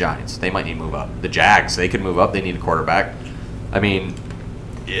might be the Giants. They might need to move up. The Jags, they could move up. They need a quarterback. I mean,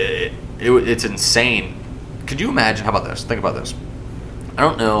 it's insane. Could you imagine? How about this? Think about this. I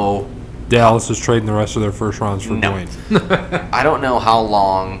don't know. Dallas is trading the rest of their first rounds for Dwayne. I don't know how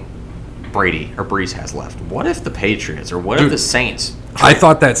long Brady or Brees has left. What if the Patriots or what if the Saints? I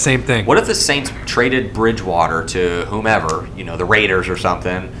thought that same thing. What if the Saints traded Bridgewater to whomever, the Raiders or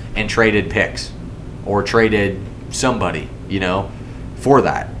something, and traded picks or traded somebody, for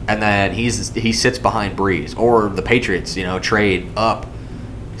that, and then he sits behind Brees, or the Patriots, trade up,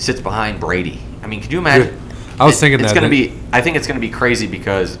 sits behind Brady. I mean, could you imagine? Dude, I was thinking it's going to be. I think it's going to be crazy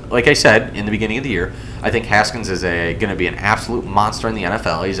because, like I said in the beginning of the year, I think Haskins is going to be an absolute monster in the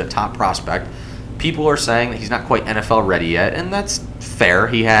NFL. He's a top prospect. People are saying that he's not quite NFL ready yet, and that's fair.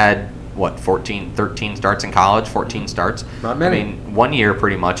 He had 13 starts in college, 14 starts. Not many. I mean, 1 year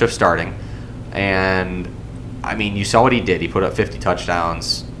pretty much of starting, and I mean, you saw what he did. He put up 50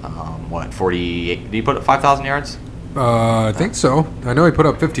 touchdowns. 48? Did he put up 5,000 yards? I think so. I know he put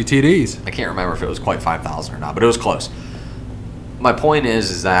up 50 TDs. I can't remember if it was quite 5,000 or not, but it was close. My point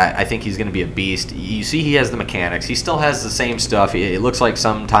is that I think he's going to be a beast. You see he has the mechanics. He still has the same stuff. It looks like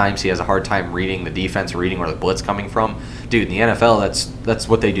sometimes he has a hard time reading the defense, reading where the blitz coming from. Dude, in the NFL, that's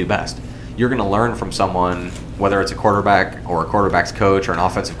what they do best. You're going to learn from someone, whether it's a quarterback or a quarterback's coach or an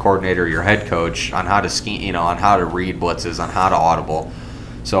offensive coordinator, your head coach, on how to scheme, on how to read blitzes, on how to audible.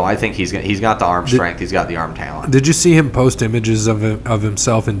 So I think he's got the arm strength. He's got the arm talent. Did you see him post images of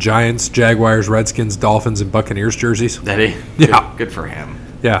himself in Giants, Jaguars, Redskins, Dolphins, and Buccaneers jerseys? Did he? Yeah. Good for him.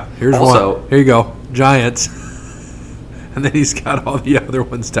 Yeah, here's Also- one. Here you go. Giants. And then he's got all the other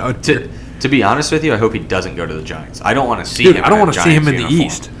ones down here. To be honest with you, I hope he doesn't go to the Giants. I don't want to see Dude, him. I don't in a want to see him in Giants the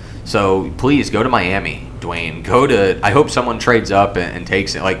uniform. East. So please go to Miami, Dwayne. Go to. I hope someone trades up and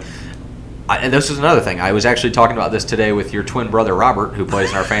takes it. And this is another thing. I was actually talking about this today with your twin brother Robert, who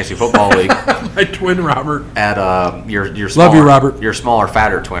plays in our fantasy football league. My twin Robert. At your smaller, Love you, Robert. Your smaller,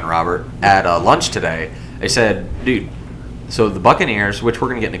 fatter twin Robert at lunch today. They said, dude. So the Buccaneers, which we're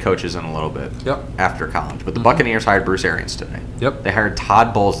going to get into coaches in a little bit after college, but the Buccaneers hired Bruce Arians today. Yep. They hired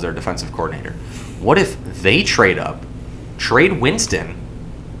Todd Bowles as their defensive coordinator. What if they trade up, trade Winston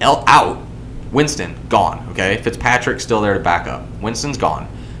out, Winston gone, okay? Fitzpatrick's still there to back up. Winston's gone.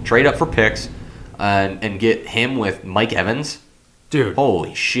 Trade up for picks and get him with Mike Evans. Dude.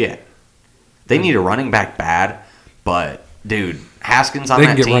 Holy shit. They need a running back bad, but, dude, Haskins on They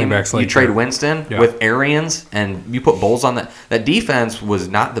that can get running team, backs you like trade that. Winston Yeah. with Arians, and you put Bowles on that. That defense was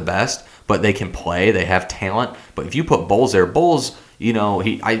not the best, but they can play. They have talent. But if you put Bowles there, Bowles, I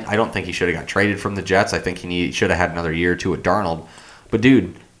don't think he should have got traded from the Jets. I think he should have had another year or two with Darnold. But,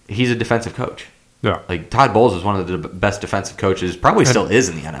 dude, he's a defensive coach. Yeah. Like, Todd Bowles is one of the best defensive coaches, probably still is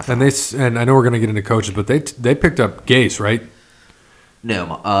in the NFL. And I know we're going to get into coaches, but they picked up Gase, right?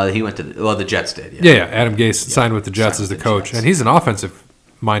 No, he went to the Jets did. Yeah. Adam Gase signed with the Jets signed as the with the coach, Jets. and he's an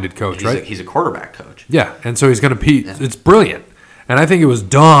offensive-minded coach, right? He's a quarterback coach. Yeah, and so he's going to be. It's brilliant, and I think it was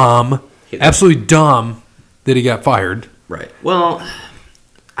dumb, absolutely dumb, that he got fired. Right. Well,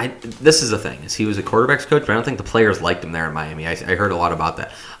 this is the thing: is he was a quarterback's coach, but I don't think the players liked him there in Miami. I heard a lot about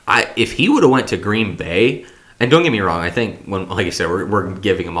that. If he would have went to Green Bay, and don't get me wrong, I think like you said, we're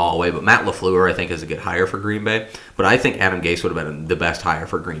giving them all away, but Matt LaFleur I think is a good hire for Green Bay. But I think Adam Gase would have been the best hire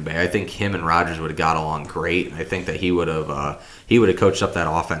for Green Bay. I think him and Rodgers would have got along great. I think that he would have coached up that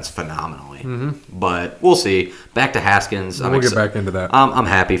offense phenomenally. Mm-hmm. But we'll see. Back to Haskins. We'll get back into that. I'm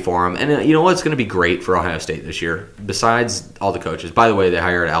happy for him, and you know what's going to be great for Ohio State this year. Besides all the coaches, by the way, they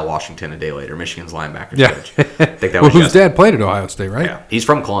hired Al Washington a day later, Michigan's linebackers coach. I think that was whose dad played at Ohio State, right? Yeah, he's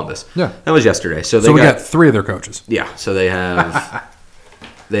from Columbus. Yeah, that was yesterday. So we got three of their coaches. Yeah, so they have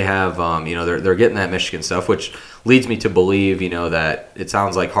they're getting that Michigan stuff, which leads me to believe that it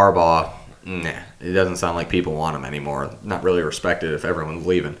sounds like Harbaugh. Nah, it doesn't sound like people want him anymore. Not really respected if everyone's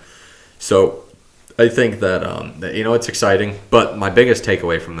leaving. So I think that it's exciting. But my biggest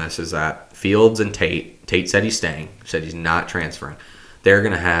takeaway from this is that Fields and Tate said he's staying, said he's not transferring. They're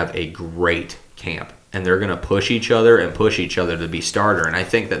going to have a great camp, and they're going to push each other to be starter. And I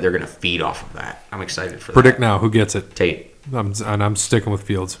think that they're going to feed off of that. I'm excited for that. Predict now who gets it. Tate. I'm sticking with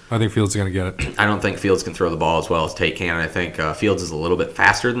Fields. I think Fields is going to get it. I don't think Fields can throw the ball as well as Tate can. I think Fields is a little bit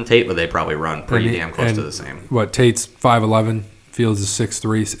faster than Tate, but they probably run pretty damn close to the same. What, Tate's 5'11", Fields is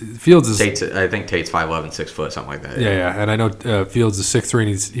 6'3". Fields is. I think Tate's 5'11", 6 foot, something like that. Yeah, and I know Fields is 6'3",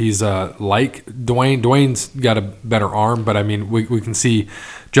 and he's like Dwayne. Dwayne's got a better arm, but I mean we can see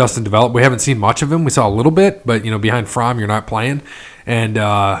Justin develop. We haven't seen much of him. We saw a little bit, but behind Fromm, you're not playing, and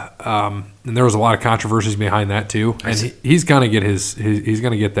there was a lot of controversies behind that too. And he's gonna get he's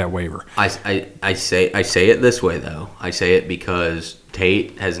gonna get that waiver. I say it this way though. I say it because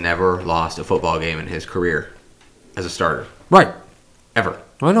Tate has never lost a football game in his career as a starter. Right. Ever.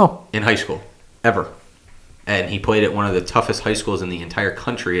 I know. In high school. Ever. And he played at one of the toughest high schools in the entire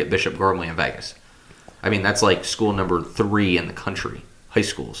country at Bishop Gormley in Vegas. I mean, that's like school number 3 in the country. High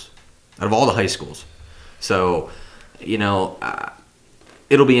schools. Out of all the high schools. So,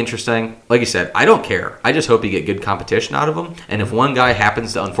 it'll be interesting. Like you said, I don't care. I just hope you get good competition out of them. And if one guy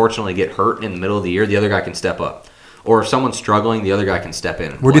happens to unfortunately get hurt in the middle of the year, the other guy can step up. Or if someone's struggling, the other guy can step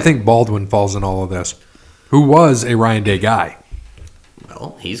in. Where do you think Baldwin falls in all of this? Who was a Ryan Day guy?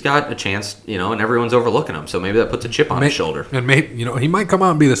 Well, he's got a chance, and everyone's overlooking him. So maybe that puts a chip on his shoulder. And maybe, he might come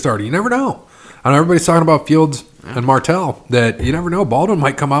out and be the starter. You never know. I know everybody's talking about Fields and Martell. That you never know. Baldwin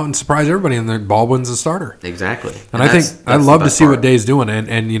might come out and surprise everybody, and then Baldwin's the starter. Exactly. And I think I'd love to see what Day's doing,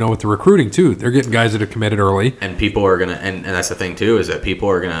 and with the recruiting too, they're getting guys that have committed early. And people are gonna, and that's the thing too, is that people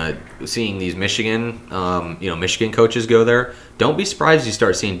are gonna seeing these Michigan, Michigan coaches go there. Don't be surprised you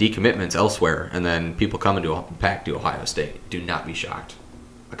start seeing decommitments elsewhere, and then people coming back to Ohio State. Do not be shocked,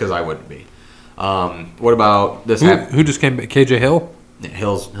 because I wouldn't be. What about this? Who just came? KJ Hill.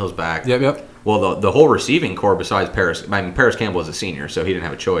 Hill's back. Yep. Well, the whole receiving core besides Paris, Paris Campbell was a senior, so he didn't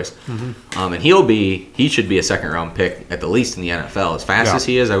have a choice. Mm-hmm. And he should be a second-round pick at the least in the NFL. As fast as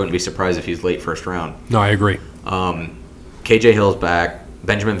he is, I wouldn't be surprised if he's late first round. No, I agree. KJ Hill's back.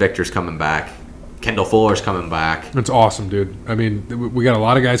 Benjamin Victor's coming back. Kendall Fuller's coming back. It's awesome, dude. I mean, we got a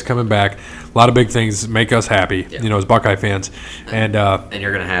lot of guys coming back. A lot of big things make us happy, as Buckeye fans. And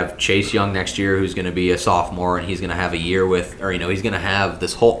you're going to have Chase Young next year, who's going to be a sophomore, and he's going to have a year with, or, he's going to have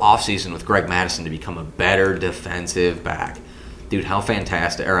this whole offseason with Greg Madison to become a better defensive back. Dude, how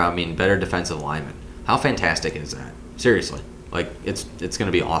fantastic, better defensive lineman. How fantastic is that? Seriously. Like, it's going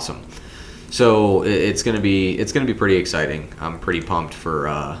to be awesome. So it's going to be pretty exciting. I'm pretty pumped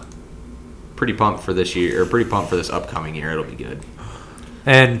for this year, or pretty pumped for this upcoming year. It'll be good.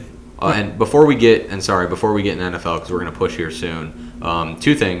 And before we get in NFL, because we're going to push here soon,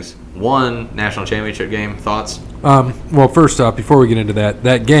 two things. One, national championship game, thoughts? Well, first off, before we get into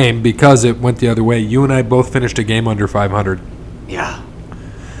that game, because it went the other way, you and I both finished a game under 500. Yeah.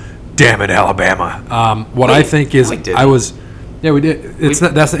 Damn it, Alabama. I think is we I was. Yeah, we did.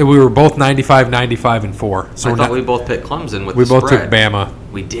 We were both 95, 95, and 4. So I thought we both picked Clemson with the spread. We both took Bama.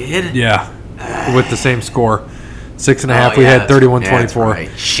 We did? Yeah, with the same score. 6.5. We had 31-24. Right.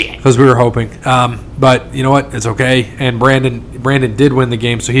 Shit. Because we were hoping. But you know what? It's okay. And Brandon did win the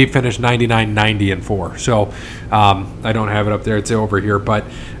game, so he finished 99, 90, and 4. So I don't have it up there. It's over here. But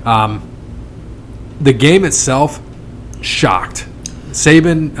the game itself, shocked. A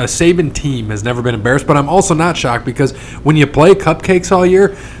Saban team has never been embarrassed, but I'm also not shocked because when you play cupcakes all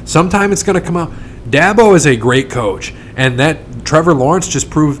year, sometime it's going to come out. Dabo is a great coach, and that Trevor Lawrence just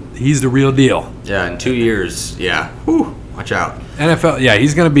proved he's the real deal. Yeah, in 2 years, yeah. Whew, watch out. NFL, yeah,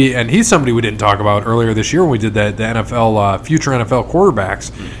 he's going to be, and he's somebody we didn't talk about earlier this year when we did the NFL, future NFL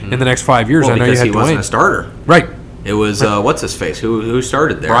quarterbacks in the next 5 years. Well, I know you had he wasn't a starter. Right. It was, what's his face? Who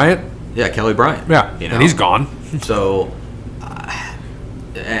started there? Bryant? Yeah, Kelly Bryant. Yeah, and he's gone. So...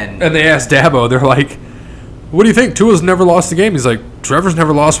 And they asked Dabo, they're like, what do you think? Tua's never lost a game. He's like, Trevor's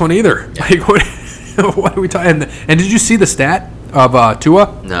never lost one either. Yeah. Like, what are we talking? And did you see the stat of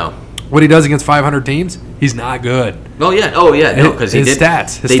Tua? No. What he does against 500 teams? He's not good. Oh, yeah. No, because his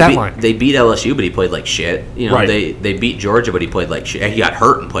stat line. They beat LSU, but he played like shit. Right. They beat Georgia, but he played like shit. He got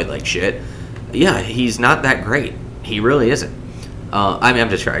hurt and played like shit. Yeah, he's not that great. He really isn't. I'm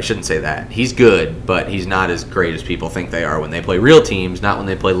just sure I shouldn't say that. He's good, but he's not as great as people think they are when they play real teams, not when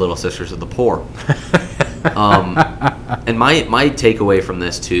they play Little Sisters of the Poor. And my takeaway from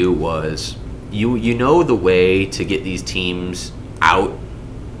this too was you know the way to get these teams out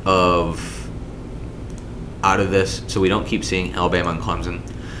of this, so we don't keep seeing Alabama and Clemson.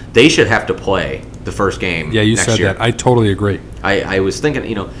 They should have to play the first game. Yeah, you next said year. that. I totally agree. I was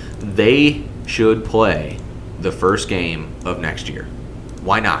thinking, they should play the first game of next year.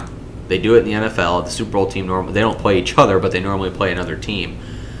 Why not? They do it in the NFL. The Super Bowl team normally, they don't play each other, but they normally play another team.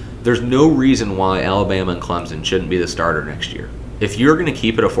 There's no reason why Alabama and Clemson shouldn't be the starter next year. If you're going to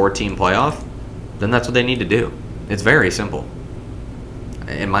keep it a 4-team playoff, then that's what they need to do. It's very simple,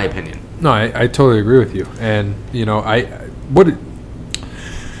 in my opinion. No, I totally agree with you. And what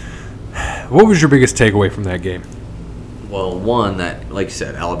was your biggest takeaway from that game? Well, one, that, like you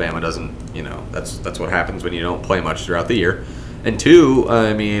said, Alabama doesn't, that's what happens when you don't play much throughout the year. And two,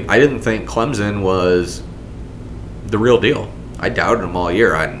 I didn't think Clemson was the real deal. I doubted them all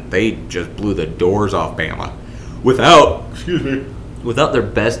year, and they just blew the doors off Bama without their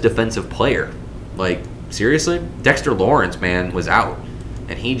best defensive player. Like, seriously? Dexter Lawrence, man, was out,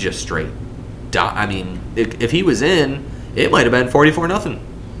 and he just straight if he was in, it might have been 44-0.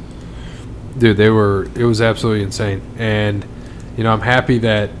 Dude, it was absolutely insane. And, I'm happy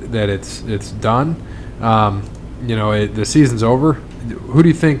that it's done. The season's over. Who do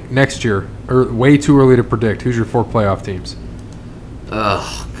you think next year, or way too early to predict, who's your 4 playoff teams?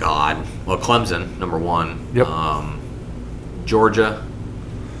 Oh, God. Well, Clemson, number 1. Yep. Georgia,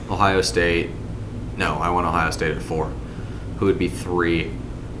 Ohio State. No, I want Ohio State at 4. Who would be 3?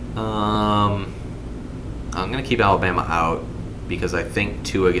 I'm going to keep Alabama out because I think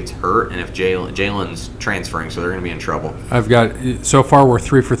Tua gets hurt, and if Jalen's transferring, so they're going to be in trouble. I've got, so far we're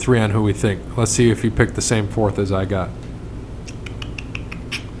 3 for 3 on who we think. Let's see if you pick the same 4th as I got.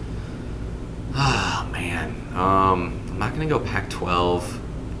 Oh, man. I'm not going to go Pac-12.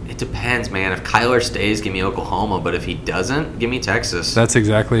 It depends, man. If Kyler stays, give me Oklahoma, but if he doesn't, give me Texas. That's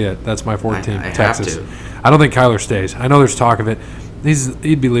exactly it. That's my 4th team, Texas. Have to. I don't think Kyler stays. I know there's talk of it.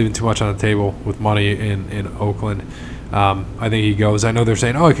 He'd be leaving too much on the table with money in Oakland. I think he goes. I know they're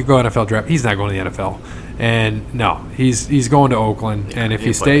saying, he could go NFL draft. He's not going to the NFL. And no, he's going to Oakland. Yeah, and if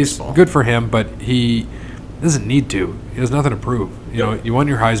he stays, good for him, but he doesn't need to. He has nothing to prove. You won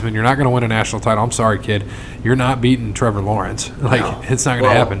your Heisman. You're not going to win a national title. I'm sorry, kid. You're not beating Trevor Lawrence. It's not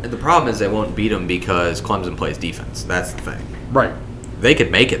going to happen. The problem is they won't beat him because Clemson plays defense. That's the thing. Right. They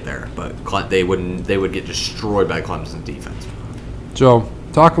could make it there, but they wouldn't. They would get destroyed by Clemson's defense. So,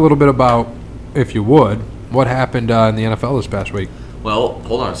 talk a little bit about if you would, what happened in the NFL this past week? Well,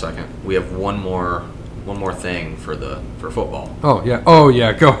 hold on a second. We have one more thing for football. Oh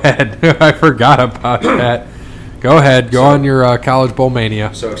yeah. Go ahead. I forgot about that. Go ahead. Go on your college bowl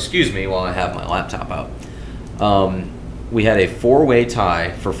mania. So excuse me while I have my laptop out. We had a 4-way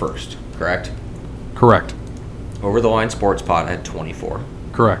tie for first, correct? Correct. Over the Line Sports Pod had 24.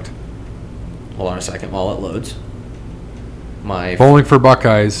 Correct. Hold on a second while it loads. My Bowling for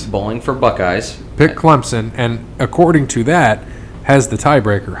Buckeyes. Bowling for Buckeyes. Pick Clemson, and according to that, has the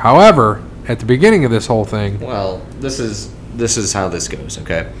tiebreaker. However, at the beginning of this whole thing, Well, this is how this goes,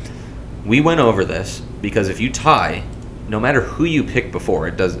 okay? We went over this because if you tie, no matter who you pick before,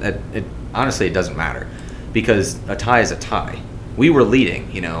 honestly it doesn't matter because a tie is a tie. We were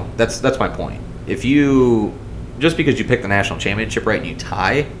leading, That's my point. If you just because you pick the national championship right and you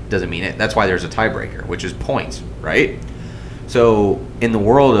tie doesn't mean it. That's why there's a tiebreaker, which is points, right? So in the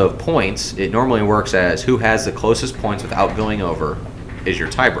world of points, it normally works as who has the closest points without going over is your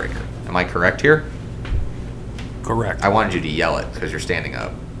tiebreaker. Am I correct here? correct. I wanted you to yell it because you're standing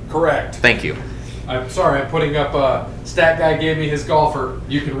up. Correct. Thank you. I'm sorry. I'm putting up. Stat guy gave me his golfer.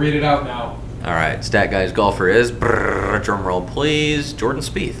 You can read it out now. All right, Stat Guy's golfer is, drum roll please, Jordan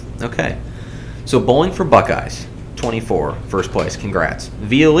Spieth. Okay. So Bowling for Buckeyes, 24, first place, congrats.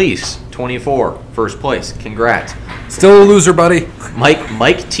 Via Lease, 24, first place, congrats. Still a loser, buddy.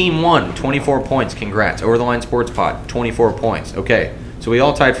 Mike Team 1, 24 points, congrats. Over the Line Sports Pod, 24 points. Okay, so we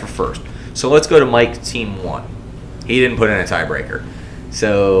all tied for first. So let's go to Mike Team 1. He didn't put in a tiebreaker.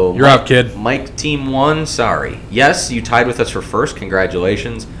 So You're out, kid. Mike Team 1, sorry. Yes, you tied with us for first,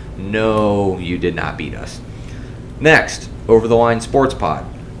 congratulations. No, you did not beat us. Next, Over the Line Sports Pod.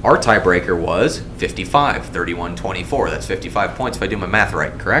 Our tiebreaker was 55, 31, 24. That's 55 points if I do my math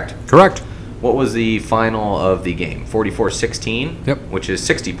right, correct? Correct. What was the final of the game? 44-16? Yep. Which is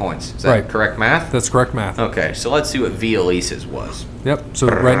 60 points. Is that Right. correct math? That's correct math. Okay, so let's see what Via Lease's was. Yep. So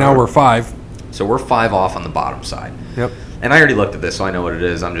right now we're 5. So we're 5 off on the bottom side. Yep. And I already looked at this, so I know what it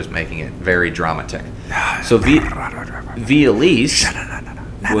is. I'm just making it very dramatic. So Via Lease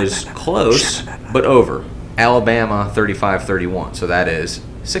was close, but over. Alabama 35-31, so that is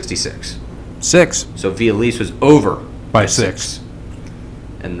 66. 6 So Via Lease was over by 6.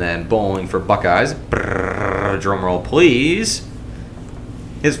 And then Bowling for Buckeyes, drum roll please,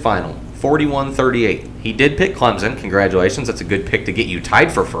 his final, 41-38. He did pick Clemson, congratulations, that's a good pick to get you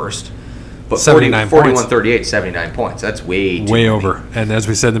tied for first. But 79 points. 41-38, 79 points, that's way too Way many. over. And as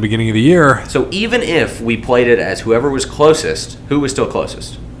we said in the beginning of the year, So even if we played it as whoever was closest, who was still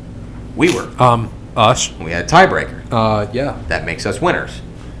closest? We were. us. We had a tiebreaker. Yeah. That makes us winners.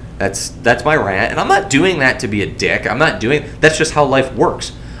 That's my rant, and I'm not doing that to be a dick. That's just how life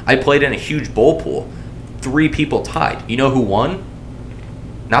works. I played in a huge bowl pool. 3 people tied. You know who won?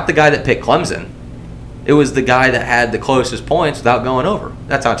 Not the guy that picked Clemson. It was the guy that had the closest points without going over.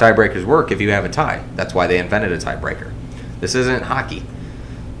 That's how tiebreakers work if you have a tie. That's why they invented a tiebreaker. This isn't hockey.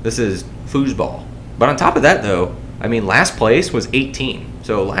 This is foosball. But on top of that, though, last place was 18.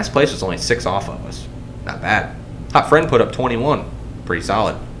 So last place was only 6 off of us. Not bad. Hot Friend put up 21. Pretty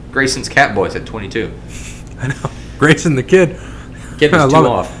solid. Grayson's Cat Boys had 22. I know. Grayson the kid. Kid I was 2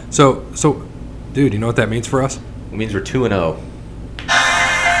 love it. off. So, dude, you know what that means for us? It means we're 2-0.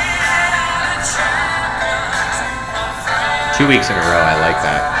 2 weeks in a row. I like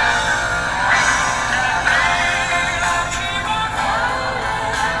that.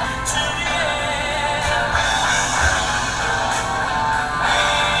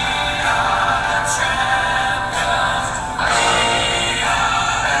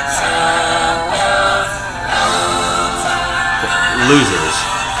 Losers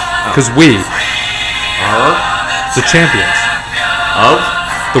Because we are the champions of.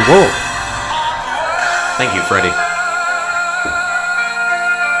 the world. Thank you, Freddie.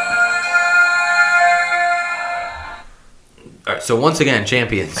 All right, so once again,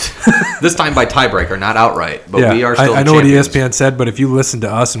 champions. This time by tiebreaker, not outright, but we are still I the know what champions. ESPN said, but if you listen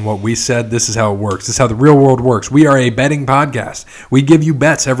to us and what we said, this is how it works. This is how the real world works. We are a betting podcast. We give you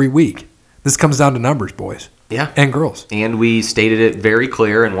bets every week. This comes down to numbers, boys Yeah. and girls. And we stated it very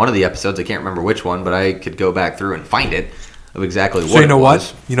clear in one of the episodes. I can't remember which one, but I could go back through and find it of exactly what So you know it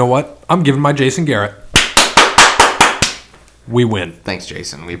was. what? You know what? I'm giving my Jason Garrett. We win. Thanks,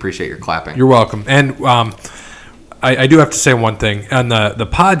 Jason. We appreciate your clapping. You're welcome. And I do have to say one thing. On the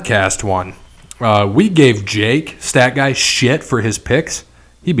podcast one, we gave Jake, Stat Guy, shit for his picks.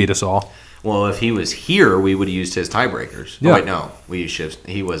 He beat us all. Well, if he was here, we would have used his tiebreakers. Yeah. Oh, wait, no. We used Shiv's.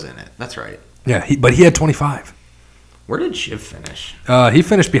 He was in it. That's right. Yeah, but he had 25. Where did Shiv finish? He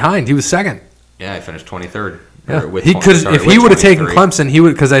finished behind. He was second. Yeah, I finished 23rd. Yeah. Or He could sorry, if with he would have taken 23. Clemson, he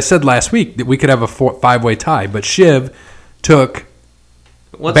would, because I said last week that we could have a 5-way tie, but Shiv took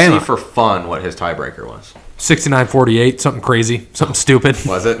Let's Bama. see for fun what his tiebreaker was. 69-48, something crazy, something stupid.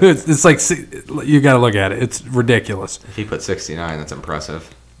 Was it? It's like, you got to look at it. It's ridiculous. If he put 69, that's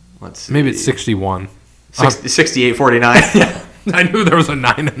impressive. Let's see. Maybe it's 61. 68-49. I knew there was a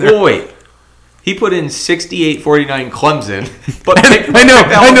 9 in there. Oh, wait. He put in 68-49 Clemson. But I know.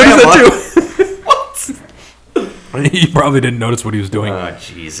 I noticed that too. that too. He probably didn't notice what he was doing. Oh,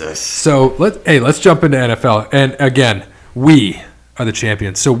 Jesus. So let's jump into NFL. And again, we are the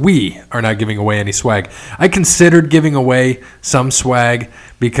champions, so we are not giving away any swag. I considered giving away some swag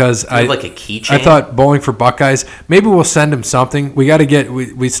because I like a keychain. I thought Bowling for Buckeyes. Maybe we'll send him something. We got to get.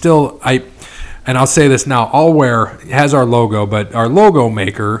 We still and I'll say this now. Allwear has our logo, but our logo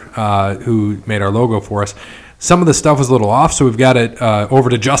maker, who made our logo for us, some of the stuff was a little off, so we've got it over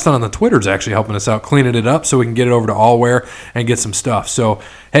to Justin on the Twitter's actually helping us out, cleaning it up so we can get it over to Allwear and get some stuff. So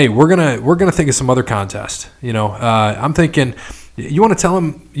hey, we're gonna think of some other contest. I'm thinking. You want to tell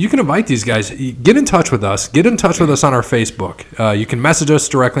them, you can invite these guys. Get in touch with us. Get in touch with us on our Facebook. You can message us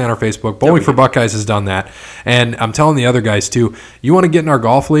directly on our Facebook. Bowling for Buckeyes has done that. And I'm telling the other guys, too, you want to get in our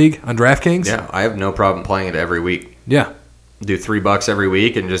golf league on DraftKings? Yeah, I have no problem playing it every week. Yeah. Do $3 every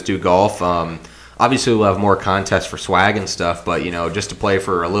week and just do golf. Obviously, we'll have more contests for swag and stuff, but, just to play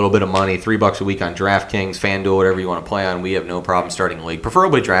for a little bit of money, $3 a week on DraftKings, FanDuel, whatever you want to play on, we have no problem starting a league.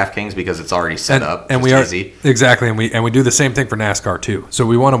 Preferably DraftKings because it's already set up. And it's we are easy. Exactly, and we do the same thing for NASCAR too. So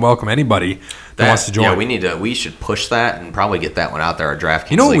we want to welcome anybody that wants to join. Yeah, we should push that and probably get that one out there. Our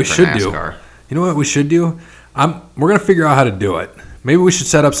DraftKings. You know what league we for should NASCAR. do? You know what we should do? We're gonna figure out how to do it. Maybe we should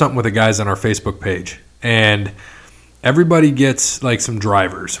set up something with the guys on our Facebook page and. Everybody gets like some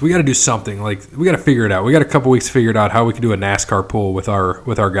drivers. We got to do something. Like we got to figure it out. We got a couple weeks figured out how we can do a NASCAR pool with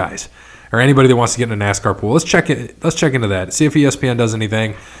our guys, or anybody that wants to get in a NASCAR pool. Let's check it. Let's check into that. See if ESPN does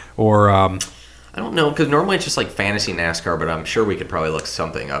anything, or I don't know because normally it's just like fantasy NASCAR, but I'm sure we could probably look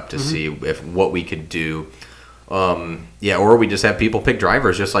something up to see if what we could do. Or we just have people pick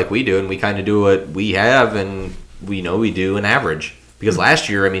drivers just like we do, and we kind of do what we have, and we do an average. Because last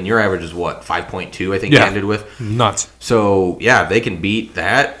year, your average is what, 5.2, I think you ended with? Nuts. So, yeah, they can beat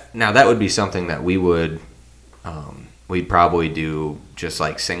that. Now, that would be something that we would, we'd probably do just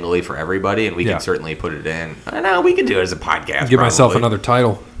like singly for everybody, and we can certainly put it in. I know, we could do it as a podcast. Give myself another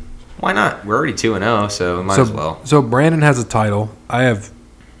title. Why not? We're already 2-0, so we might as well. So, Brandon has a title. I have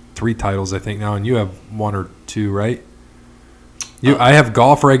 3 titles, I think, now, and you have 1 or 2, right? I have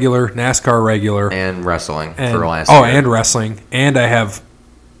golf regular, NASCAR regular, and wrestling for last year. Oh, and wrestling, and I have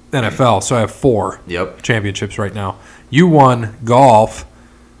NFL, so I have 4 championships right now. You won golf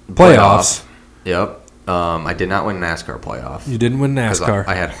playoffs. Yep. I did not win NASCAR playoff. You didn't win NASCAR.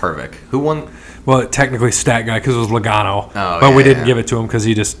 I had Harvick. Who won? Well, technically stat guy because it was Logano, but but we didn't give it to him because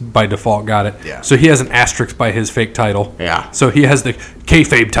he just by default got it. Yeah. So he has an asterisk by his fake title. Yeah. So he has the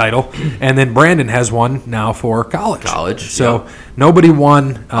kayfabe title, and then Brandon has one now for college. So nobody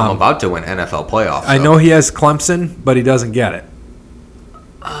won. I'm about to win NFL playoffs. I know he has Clemson, but he doesn't get it.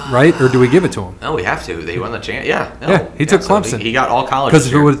 Right? Or do we give it to him? No, we have to. They won the champ. Yeah. No. Yeah, he took Clemson. He got all college. Because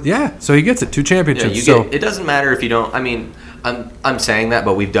if it was, so he gets it 2 championships. It doesn't matter if you don't. I'm saying that,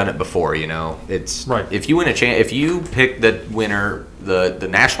 but we've done it before. It's right. If you win if you pick the winner, the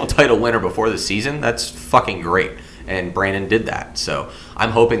national title winner before the season, that's fucking great. And Brandon did that. So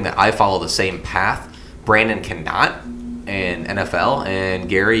I'm hoping that I follow the same path. Brandon cannot in NFL, and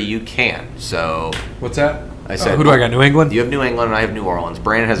Gary, you can. So what's that? I said, who do I got? New England? You have New England, and I have New Orleans.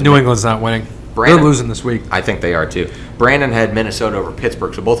 Brandon has New England's not winning. They're losing this week. I think they are too. Brandon had Minnesota over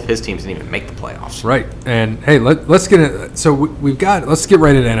Pittsburgh, so both of his teams didn't even make the playoffs. Right. And hey, let's get it. So let's get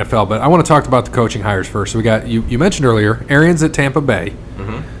right into NFL. But I want to talk about the coaching hires first. So we got you mentioned earlier, Arians at Tampa Bay.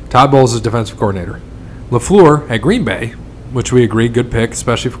 Mm-hmm. Todd Bowles is defensive coordinator. LaFleur at Green Bay, which we agree, good pick,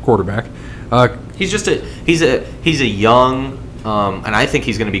 especially for quarterback. He's a young, and I think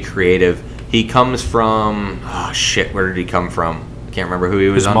he's going to be creative. He comes from where did he come from? I can't remember who he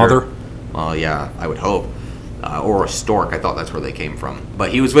was his under. Mother. Well, yeah, I would hope. Or a Stork. I thought that's where they came from.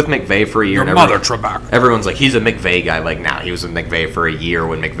 But he was with McVay for a year. Your mother, Trebek. Everyone's like, he's a McVay guy. Like, he was with McVay for a year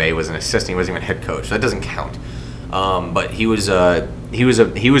when McVay was an assistant. He wasn't even head coach. That doesn't count. But he was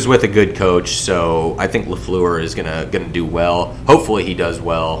with a good coach. So I think LaFleur is gonna do well. Hopefully he does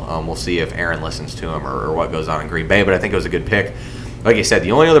well. We'll see if Aaron listens to him or what goes on in Green Bay. But I think it was a good pick. Like I said,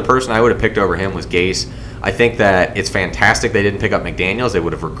 the only other person I would have picked over him was Gase. I think that it's fantastic they didn't pick up McDaniels. They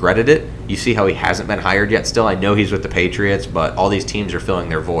would have regretted it. You see how he hasn't been hired yet still. I know he's with the Patriots, but all these teams are filling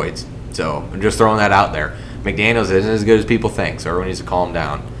their voids. So I'm just throwing that out there. McDaniels isn't as good as people think, so everyone needs to calm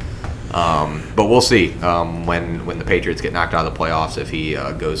down. But we'll see when the Patriots get knocked out of the playoffs if he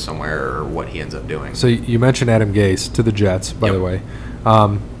goes somewhere or what he ends up doing. So you mentioned Adam Gase to the Jets, by Yep. the way.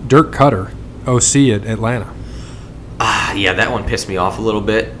 Dirk Cutter, OC at Atlanta. Yeah, that one pissed me off a little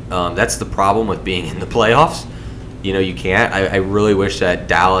bit. That's the problem with being in the playoffs. You can't. I really wish that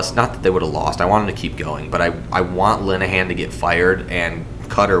Dallas, not that they would have lost. I want them to keep going, but I want Linehan to get fired, and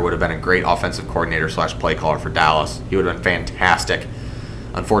Cutter would have been a great offensive coordinator / play caller for Dallas. He would have been fantastic.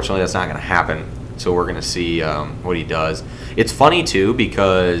 Unfortunately, that's not going to happen. So we're going to see what he does. It's funny, too,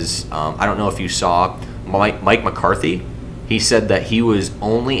 because I don't know if you saw Mike McCarthy. He said that he was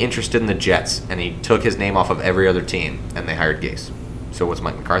only interested in the Jets, and he took his name off of every other team, and they hired Gase. So what's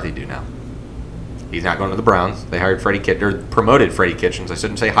Mike McCarthy do now? He's not going to the Browns. They hired promoted Freddie Kitchens. I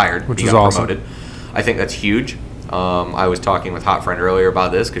shouldn't say hired. Which he is got awesome. promoted. I think that's huge. I was talking with Hot Friend earlier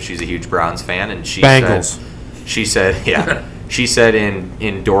about this because she's a huge Browns fan, and Bengals. She said, yeah. She said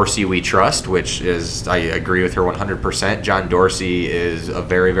in Dorsey we trust, which is, I agree with her 100%. John Dorsey is a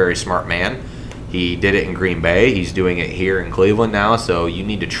very, very smart man. He did it in Green Bay. He's doing it here in Cleveland now, so you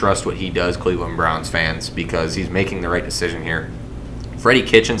need to trust what he does, Cleveland Browns fans, because he's making the right decision here. Freddie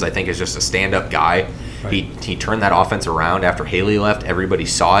Kitchens, I think, is just a stand-up guy. Right. He turned that offense around after Haley left. Everybody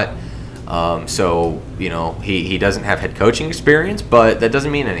saw it. So, he doesn't have head coaching experience, but that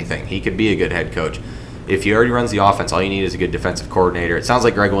doesn't mean anything. He could be a good head coach. If he already runs the offense, all you need is a good defensive coordinator. It sounds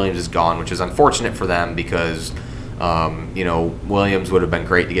like Greg Williams is gone, which is unfortunate for them because, Williams would have been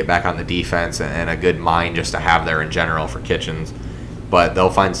great to get back on the defense and a good mind just to have there in general for Kitchens. But they'll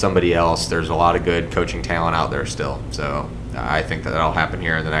find somebody else. There's a lot of good coaching talent out there still. So I think that'll happen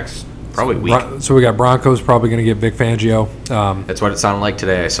here in the next probably week. So we got Broncos probably going to get Vic Fangio. That's what it sounded like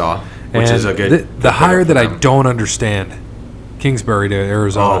today I saw, which and is a good the hire that I them. don't understand, Kingsbury to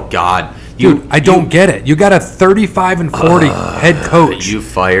Arizona. Oh, God. Dude, I don't get it. You got a 35-40 head coach. You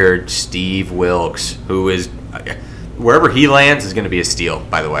fired Steve Wilkes, who is wherever he lands is going to be a steal,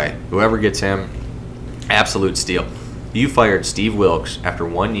 by the way. Whoever gets him, absolute steal. You fired Steve Wilkes after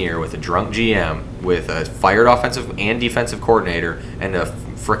 1 year with a drunk GM, with a fired offensive and defensive coordinator, and a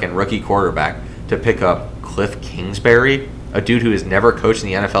freaking rookie quarterback to pick up Cliff Kingsbury, a dude who has never coached in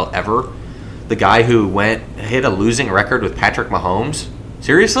the NFL ever. The guy who hit a losing record with Patrick Mahomes.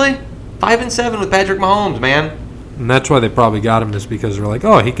 Seriously? 5-7 with Patrick Mahomes, man. And that's why they probably got him, is because they're like,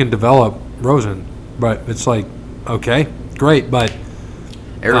 oh, he can develop Rosen. But it's like, okay, great, but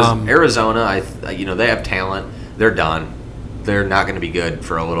Arizona, they have talent. They're done. They're not going to be good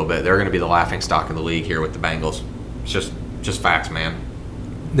for a little bit. They're going to be the laughing stock of the league here with the Bengals. It's just facts, man.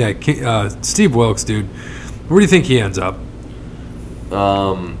 yeah, Steve Wilkes, dude. Where do you think he ends up?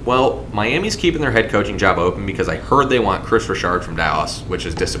 Well, Miami's keeping their head coaching job open because I heard they want Chris Richard from Dallas, which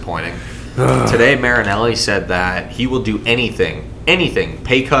is disappointing. Today, Marinelli said that he will do anything,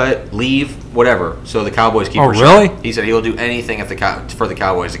 pay cut, leave, whatever, so the Cowboys keep Richard. Really? He said he will do anything for the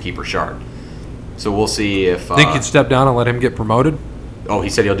Cowboys to keep Richard. So we'll see if... Think you'd step down and let him get promoted? Oh, he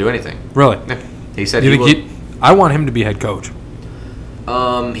said he'll do anything. Really? Yeah. He said You he think will... I want him to be head coach.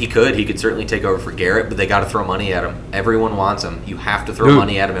 He could certainly take over for Garrett, but they got to throw money at him. Everyone wants him. You have to throw Dude,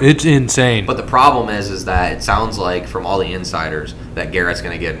 money at him. It's insane. But the problem is that it sounds like from all the insiders that Garrett's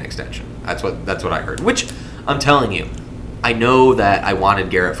going to get an extension. That's what I heard. Which I'm telling you, I know that I wanted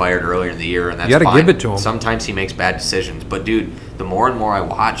Garrett fired earlier in the year, and that's You gotta fine. give it to him. Sometimes he makes bad decisions, but dude, the more and more I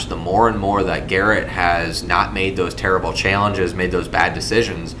watch, the more and more that Garrett has not made those terrible challenges, made those bad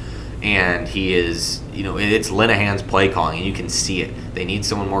decisions. And he is, it's Linehan's play calling, and you can see it. They need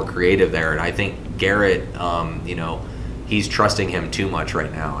someone more creative there, and I think Garrett, he's trusting him too much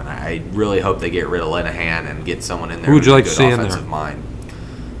right now, and I really hope they get rid of Linehan and get someone in there Who would you like with to a see good in there? offensive mind.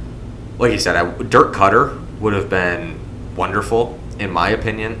 Like you said, Dirk Cutter would have been wonderful, in my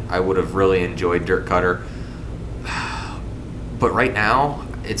opinion. I would have really enjoyed Dirk Cutter. But right now,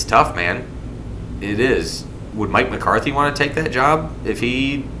 it's tough, man. It is. Would Mike McCarthy want to take that job if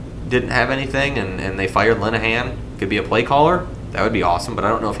he didn't have anything and they fired Linehan? Could be a play caller? That would be awesome, but I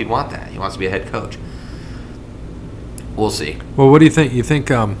don't know if he'd want that. He wants to be a head coach. We'll see. Well, what do you think? You think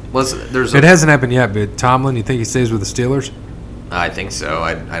It hasn't happened yet, but Tomlin, you think he stays with the Steelers? I think so.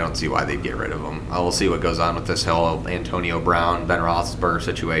 I don't see why they'd get rid of him. We'll see what goes on with this whole Antonio Brown, Ben Roethlisberger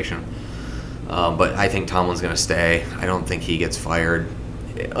situation. But I think Tomlin's going to stay. I don't think he gets fired.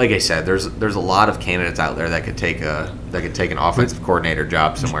 Like I said, there's a lot of candidates out there that could take an offensive coordinator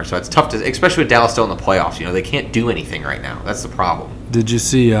job somewhere. So it's tough to, especially with Dallas still in the playoffs. They can't do anything right now. That's the problem. Did you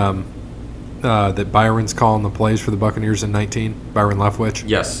see that Byron's calling the plays for the Buccaneers in 19? Byron Leftwich?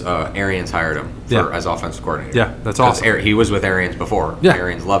 Yes, Arians hired him as offensive coordinator. Yeah, that's awesome. He was with Arians before. Yeah.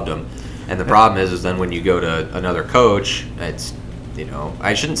 Arians loved him. And the problem is then when you go to another coach,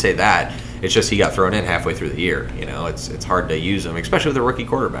 I shouldn't say that. It's just he got thrown in halfway through the year. It's hard to use him, especially with a rookie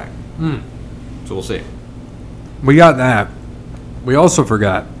quarterback. So we'll see. We got that. We also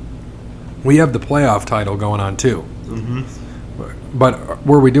forgot we have the playoff title going on too. But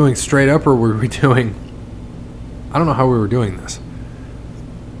were we doing straight up or were we doing? I don't know how we were doing this.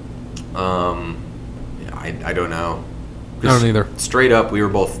 I don't know. I don't either. Straight up, we were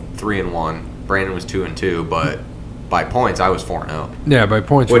both 3-1. Brandon was 2-2, but by points, I was 4-0. Yeah, by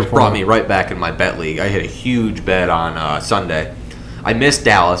points. Which brought me right back in my bet league. I hit a huge bet on Sunday. I missed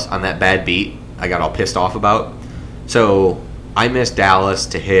Dallas on that bad beat I got all pissed off about. So I missed Dallas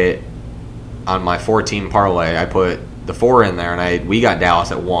to hit on my 4-team parlay. I put the 4 in there, and we got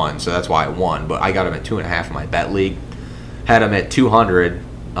Dallas at 1, so that's why I won. But I got him at 2.5 in my bet league. Had him at 200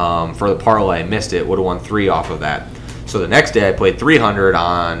 for the parlay. Missed it. Would have won 3 off of that. So the next day I played 300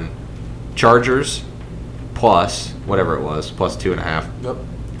 on Chargers plus whatever it was, plus 2.5. Yep.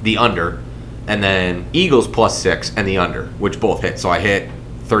 The under. And then Eagles plus 6 and the under, which both hit. So I hit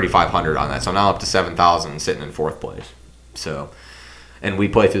 3,500 on that. So now up to 7,000 sitting in 4th place. So, and we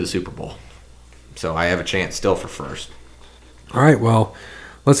play through the Super Bowl. So I have a chance still for first. All right, well,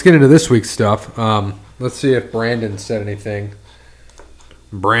 let's get into this week's stuff. Let's see if Brandon said anything.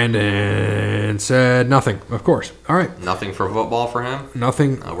 Brandon said nothing, of course. All right. Nothing for football for him?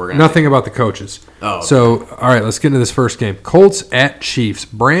 Nothing nothing about the coaches. Oh, okay. So, all right, let's get into this first game. Colts at Chiefs.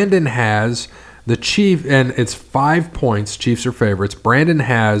 Brandon has the Chiefs, and it's 5 points. Chiefs are favorites. Brandon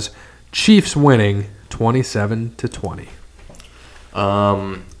has Chiefs winning 27-20.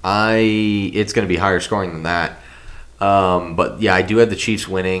 It's going to be higher scoring than that. But yeah, I do have the Chiefs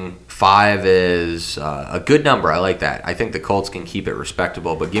winning. 5 is a good number. I like that. I think the Colts can keep it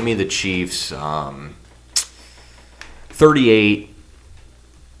respectable, but give me the Chiefs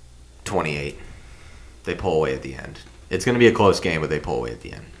 38-28. They pull away at the end. It's going to be a close game, but they pull away at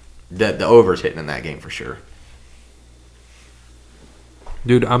the end. The over's hitting in that game for sure.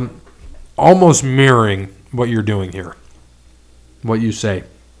 Dude, I'm almost mirroring what you're doing here, what you say.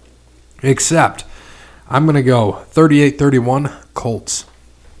 Except I'm going to go 38-31 Colts.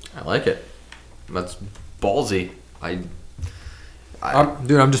 I like it. That's ballsy. I'm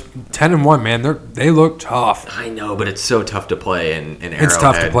just 10-1, man. They look tough. I know, but it's so tough to play in Arrowhead. It's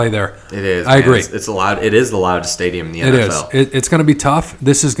tough to play there. It is. I agree. It's loud. It is the loudest stadium in the NFL. NFL. It is. It's going to be tough.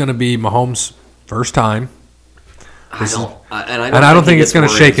 This is going to be Mahomes' first time. I don't think it's going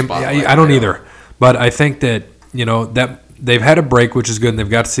to shake him. I don't either. But I think that that they've had a break, which is good, and they've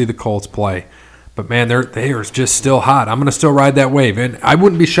got to see the Colts play. But, man, they are just still hot. I'm going to still ride that wave. And I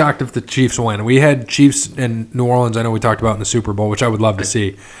wouldn't be shocked if the Chiefs win. We had Chiefs in New Orleans, I know we talked about in the Super Bowl, which I would love to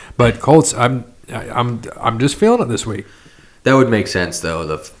see. But Colts, I'm just feeling it this week. That would make sense, though.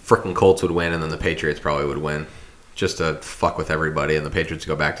 The frickin' Colts would win, and then the Patriots probably would win. Just to fuck with everybody, and the Patriots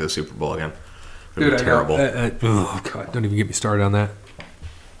go back to the Super Bowl again. It would be terrible. Oh, God, don't even get me started on that.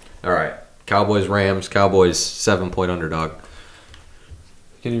 All right. Cowboys, Rams. Cowboys, 7-point underdog.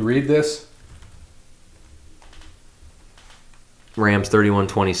 Can you read this? Rams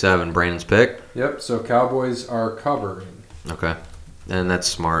 31-27, Brandon's pick. Yep, so Cowboys are covering. Okay, and that's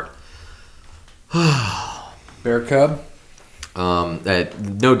smart. Bear Cub?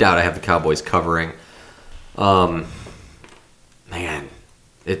 No doubt I have the Cowboys covering. Man,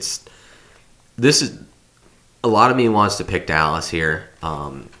 this is a lot of me wants to pick Dallas here.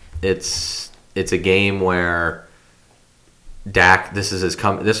 It's a game where Dak, this was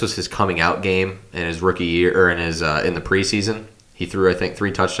his coming out game in his rookie year or in the preseason. He threw, I think,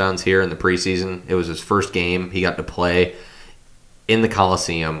 3 touchdowns here in the preseason. It was his first game. He got to play in the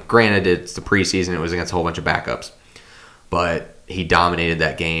Coliseum. Granted, it's the preseason. It was against a whole bunch of backups. But he dominated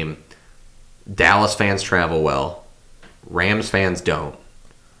that game. Dallas fans travel well. Rams fans don't.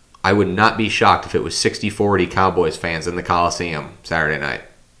 I would not be shocked if it was 60-40 Cowboys fans in the Coliseum Saturday night.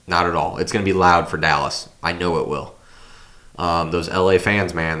 Not at all. It's going to be loud for Dallas. I know it will. Those LA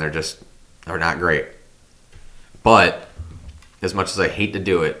fans, man, they're not great. But as much as I hate to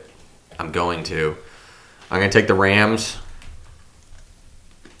do it, I'm going to take the Rams.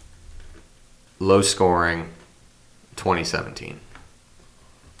 Low scoring, 2017.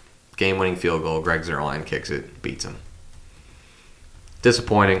 Game-winning field goal. Greg Zuerlein kicks it, beats him.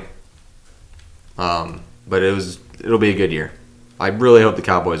 Disappointing. But it'll be a good year. I really hope the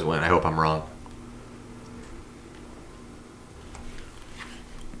Cowboys win. I hope I'm wrong.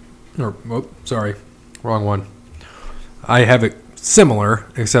 Sorry, wrong one. I have it similar,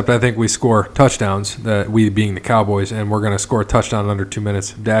 except I think we score touchdowns, we being the Cowboys, and we're going to score a touchdown in under 2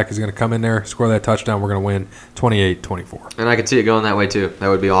 minutes. Dak is going to come in there, score that touchdown. We're going to win 28-24. And I could see it going that way, too. That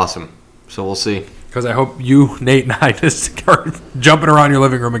would be awesome. So we'll see. Because I hope you, Nate, and I just start jumping around your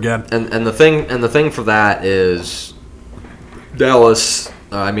living room again. And the thing for that is Dallas.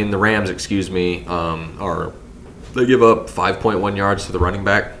 The Rams. Excuse me. They give up 5.1 yards to the running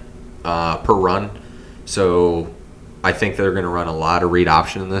back per run. So I think they're going to run a lot of read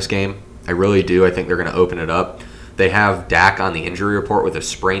option in this game. I really do. I think they're going to open it up. They have Dak on the injury report with a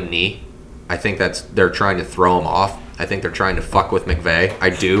sprained knee. I think they're trying to throw him off. I think they're trying to fuck with McVay. I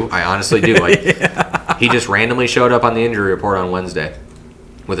do. I honestly do. He just randomly showed up on the injury report on Wednesday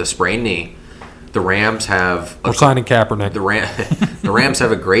with a sprained knee. The Rams have We're signing Kaepernick. The Rams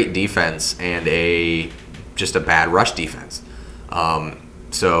have a great defense and just a bad rush defense.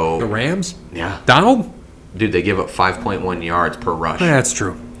 So The Rams? Yeah, Donald? dude, they give up 5.1 yards per rush. Yeah, that's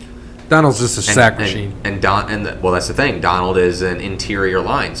true. Donald's just a sack machine. Well, that's the thing. Donald is an interior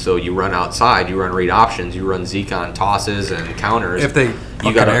line, so you run outside, you run read options, you run Zeke on tosses and counters. If they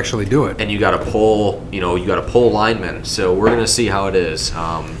gotta actually do it, and you got to pull, you got to pull linemen. So we're gonna see how it is.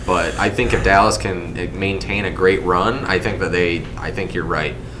 But I think if Dallas can maintain a great run, I think you're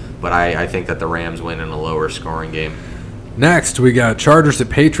right. But I think that the Rams win in a lower scoring game. Next, we got Chargers at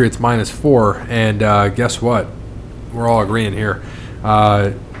Patriots -4, and guess what? We're all agreeing here.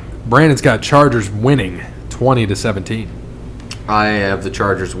 Brandon's got Chargers winning 20-17. I have the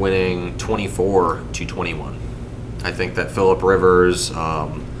Chargers winning 24-21. I think that Phillip Rivers,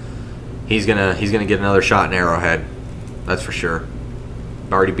 he's gonna get another shot in Arrowhead. That's for sure.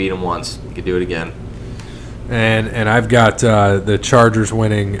 Already beat him once. He could do it again. And I've got the Chargers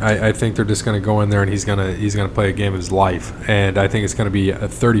winning. I think they're just going to go in there and he's gonna play a game of his life. And I think it's going to be a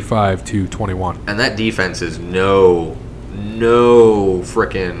 35-21. And that defense is no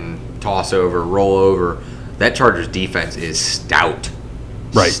frickin' toss over, roll over. That Chargers defense is stout.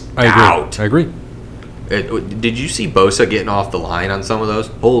 Right. Stout. I agree. Did you see Bosa getting off the line on some of those?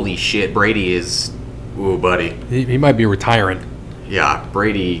 Holy shit, Brady is... Ooh, buddy. He might be retiring. Yeah,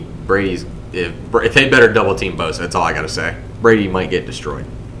 Brady's... If they better double team Bosa, that's all I got to say. Brady might get destroyed.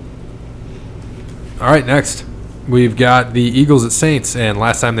 All right, next. We've got the Eagles at Saints, and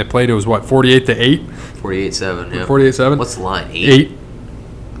last time they played it was what, 48-8? 48-7, yeah. 48-7? What's the line? 8.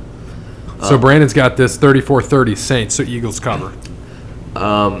 So Brandon's got this 34-30 Saints, so Eagles cover.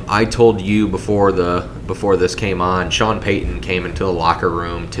 I told you before this came on, Sean Payton came into the locker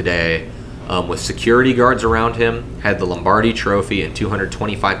room today with security guards around him, had the Lombardi Trophy and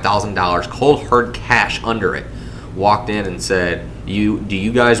 $225,000 cold hard cash under it. Walked in and said, "Do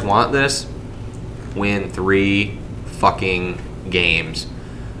you guys want this? Win 3 fucking games.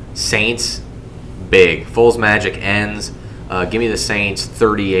 Saints, big. Foles magic ends. Give me the Saints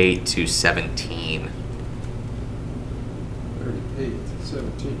 38-17.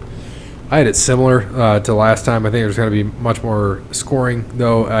 38-17. I had it similar to last time. I think there's going to be much more scoring,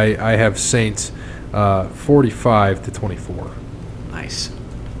 though. I have Saints 45-24. Nice.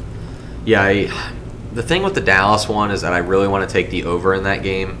 Yeah, the thing with the Dallas one is that I really want to take the over in that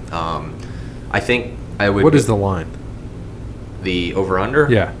game. I think I would. What is the line? The over-under?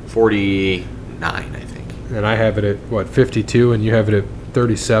 Yeah. 49, I think. And I have it at, 52, and you have it at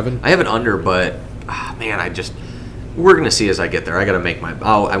 37? I have it under, but, we're going to see as I get there. I got to make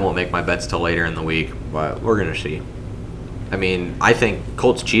I won't make my bets till later in the week, but we're going to see. I mean, I think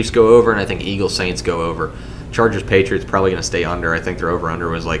Colts-Chiefs go over, and I think Eagles-Saints go over. Chargers-Patriots probably going to stay under. I think their over-under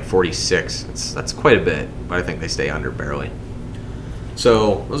was like 46. That's quite a bit, but I think they stay under barely.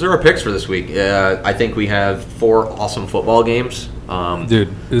 So those are our picks for this week. I think we have 4 awesome football games. Dude,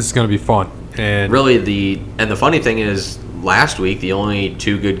 this is going to be fun. And really, the funny thing is, last week the only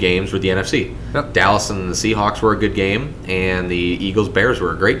 2 good games were the NFC. Yep. Dallas and the Seahawks were a good game, and the Eagles-Bears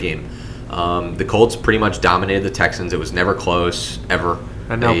were a great game. The Colts pretty much dominated the Texans. It was never close ever.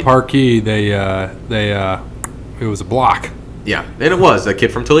 And now Parkey, it was a block. Yeah, and it was a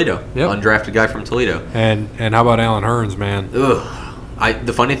kid from Toledo, yep. Undrafted guy from Toledo. And how about Alan Hearns, man? Ugh.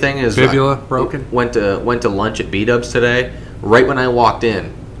 The funny thing is, fibula broken. Went to lunch at B-Dubs today. Right when I walked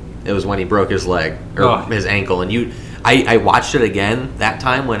in, it was when he broke his leg or his ankle. And I watched it again that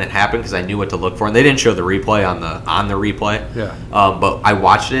time when it happened because I knew what to look for. And they didn't show the replay on the replay. Yeah. But I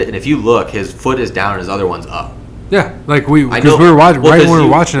watched it, and if you look, his foot is down and his other one's up. Yeah, like we were watching when we were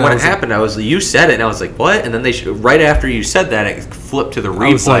watching it. When it happened, you said it, and I was like, "What?" And then right after you said that, it flipped to the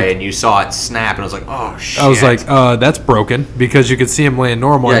replay, and you saw it snap, and I was like, "Oh shit!" I was like, "That's broken," because you could see him laying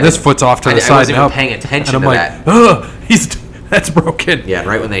normal, and this foot's off to the side. I wasn't even paying attention and I'm to that. That's broken. Yeah,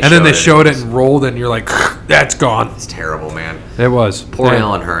 right when they showed it and rolled, and you're like, "That's gone." It's terrible, man. It was. Poor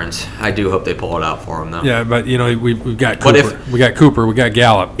Alan Hearns. I do hope they pull it out for him, though. Yeah, but we've got Cooper. We got Cooper. We got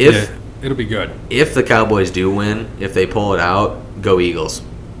Gallup. It'll be good. If the Cowboys do win, if they pull it out, go Eagles.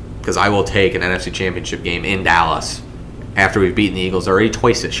 because I will take an NFC Championship game in Dallas after we've beaten the Eagles already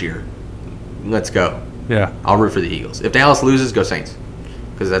twice this year. Let's go. Yeah. I'll root for the Eagles. If Dallas loses, go Saints,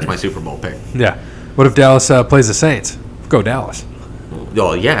 because that's my Super Bowl pick. Yeah. What if Dallas plays the Saints? Go Dallas.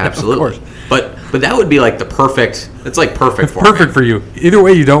 Oh yeah, absolutely. Of course. But that would be like the perfect. It's like perfect for Perfect me. for you. Either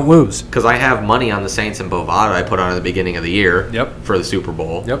way, you don't lose. Because I have money on the Saints and Bovada I put on at the beginning of the year. Yep. For the Super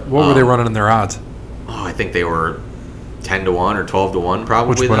Bowl. Yep. What were they running in their odds? Oh, I think they were 10-1 or 12-1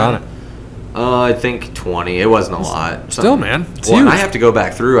 probably. Which put on it? I think 20. It wasn't a lot. Still, man, it's well, and huge. I have to go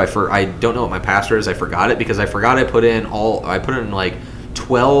back through. I don't know what my passer is. I forgot it because I forgot I put in like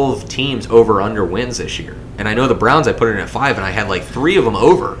 12 teams over under wins this year. And I know the Browns I put in at 5 and I had like 3 of them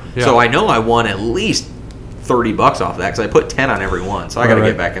over. Yeah. So I know I won at least $30 off that because I put 10 on every one. So I got to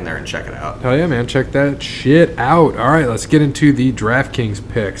get back in there and check it out. Hell yeah, man. Check that shit out. All right, let's get into the DraftKings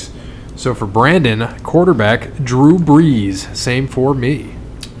picks. So for Brandon, quarterback, Drew Brees. Same for me.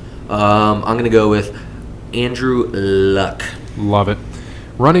 I'm going to go with Andrew Luck. Love it.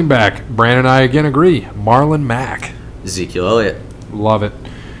 Running back, Brandon and I again agree. Marlon Mack. Ezekiel Elliott. Love it.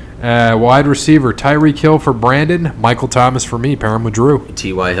 Wide receiver, Tyreek Hill for Brandon. Michael Thomas for me. Pair him with Drew.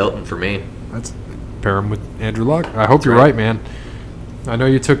 T.Y. Hilton for me. That's pair him with Andrew Luck. I hope you're right. right, man. I know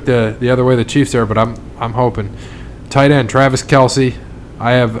you took the other way, the Chiefs there, but I'm hoping. Tight end, Travis Kelce.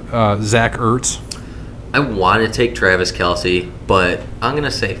 I have Zach Ertz. I want to take Travis Kelce, but I'm going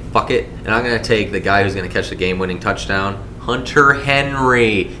to say fuck it, and I'm going to take the guy who's going to catch the game-winning touchdown, Hunter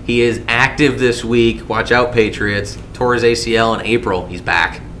Henry. He is active this week. Watch out, Patriots. Tore his ACL in April. He's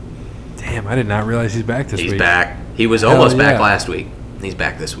back. Damn, I did not realize he's back this week. He's back. He was Hell almost back yeah. last week. He's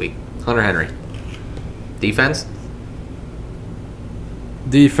back this week. Hunter Henry. Defense?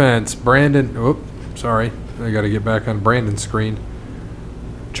 Defense, Brandon. Oh, sorry. I got to get back on Brandon's screen.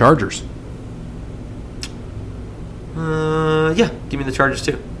 Chargers. Yeah. Give me the Chargers,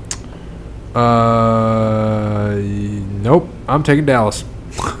 too. Nope. I'm taking Dallas.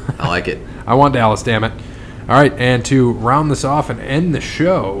 I like it. I want Dallas, damn it. All right, and to round this off and end the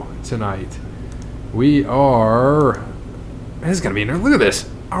show tonight, we are. This is going to be. Look at this.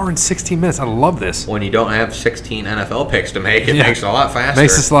 Hour and 16 minutes. I love this. When you don't have 16 NFL picks to make, it Yeah. makes it a lot faster.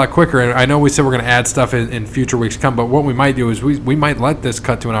 Makes this a lot quicker. And I know we said we're going to add stuff in future weeks to come, but what we might do is we might let this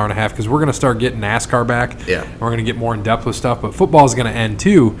cut to an hour and a half because we're going to start getting NASCAR back. Yeah. We're going to get more in depth with stuff, but football is going to end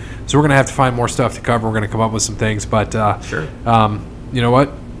too, so we're going to have to find more stuff to cover. We're going to come up with some things, but Sure. You know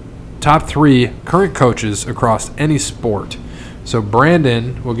what? Top 3 current coaches across any sport. So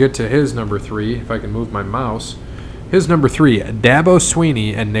Brandon, we'll get to his number 3 if I can move my mouse. His number 3, Dabo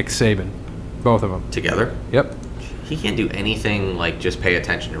Swinney and Nick Saban, both of them. Together? Yep. He can't do anything like just pay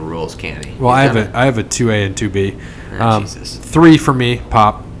attention to rules, can he? Well, He's I have a 2A and 2B. Jesus. 3 for me,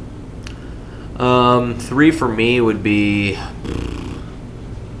 Pop. 3 for me would be.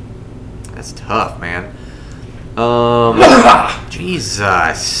 That's tough, man.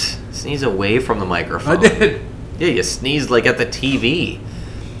 Jesus. Sneeze away from the microphone. I did. Yeah, you sneezed like at the TV.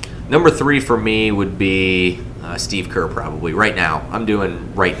 Number 3 for me would be Steve Kerr, probably. Right now. I'm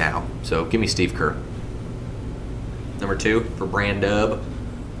doing right now. So give me Steve Kerr. Number 2 for Brandub.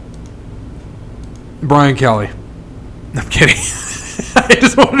 Brian Kelly. I'm kidding. I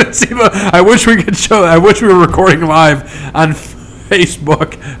just wanted to see. I wish we could show. I wish we were recording live on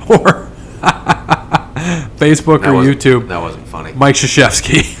Facebook or Facebook or YouTube. That wasn't funny. Mike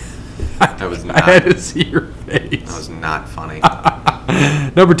Krzyzewski. That was not. I had to see your face. That was not funny.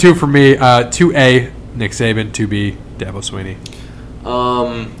 Number 2 for me. 2A, Nick Saban. 2B, Dabo Swinney.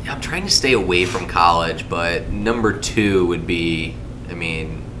 I'm trying to stay away from college, but number 2 would be. I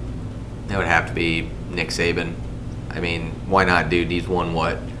mean, that would have to be Nick Saban. I mean, why not, dude? He's won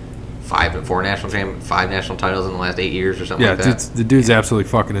what? 5 national titles in the last 8 years or something like that. The dude's absolutely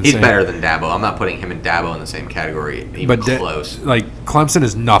fucking insane. He's better than Dabo. I'm not putting him and Dabo in the same category, even close. Like Clemson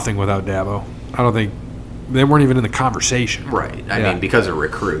is nothing without Dabo. I don't think they weren't even in the conversation. Right. I mean, because of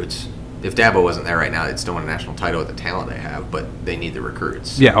recruits. If Dabo wasn't there right now, they'd still win a national title with the talent they have, but they need the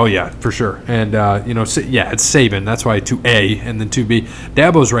recruits. Yeah, oh yeah, for sure. And, it's Saban. That's why 2A and then 2B.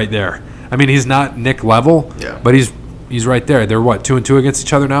 Dabo's right there. I mean, he's not Nick level, but he's right there. They're, 2-2 against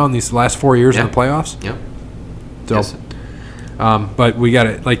each other now in these last 4 years in the playoffs? Yeah. So, yes. But we got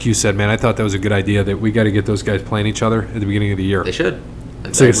to, like you said, man, I thought that was a good idea that we got to get those guys playing each other at the beginning of the year. They should.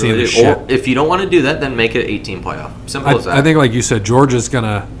 So you're seeing this shit. Or if you don't want to do that, then make it an 18 playoff. Simple as that. I think, like you said, Georgia's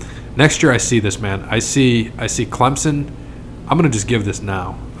gonna. Next year, I see this, man. I see Clemson. I'm gonna just give this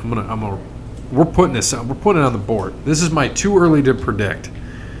now. We're putting this. We're putting it on the board. This is my too early to predict.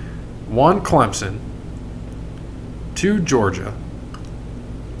 1, Clemson. 2, Georgia.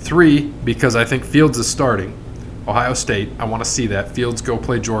 3, because I think Fields is starting. Ohio State. I want to see that. Fields go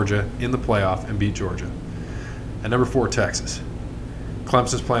play Georgia in the playoff and beat Georgia. At number 4, Texas.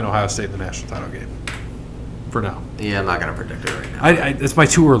 Clemson's playing Ohio State in the national title game. For now. Yeah, I'm not going to predict it right now. It's my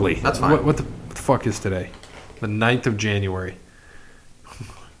too early. That's fine. What the fuck is today? The 9th of January.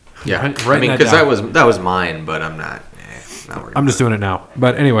 Yeah, Writing I mean, that because down. that was mine, but I'm not. Not worried I'm about just doing it now.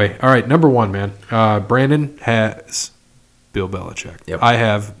 But anyway, all right, number 1, man. Brandon has Bill Belichick. Yep. I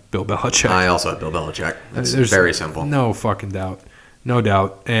have Bill Belichick. I also have Bill Belichick. It's There's very simple. No fucking doubt. No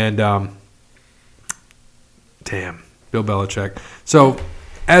doubt. And, damn, Bill Belichick. So,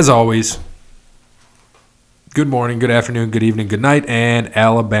 as always, good morning, good afternoon, good evening, good night, and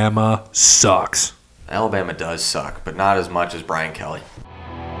Alabama sucks. Alabama does suck, but not as much as Brian Kelly.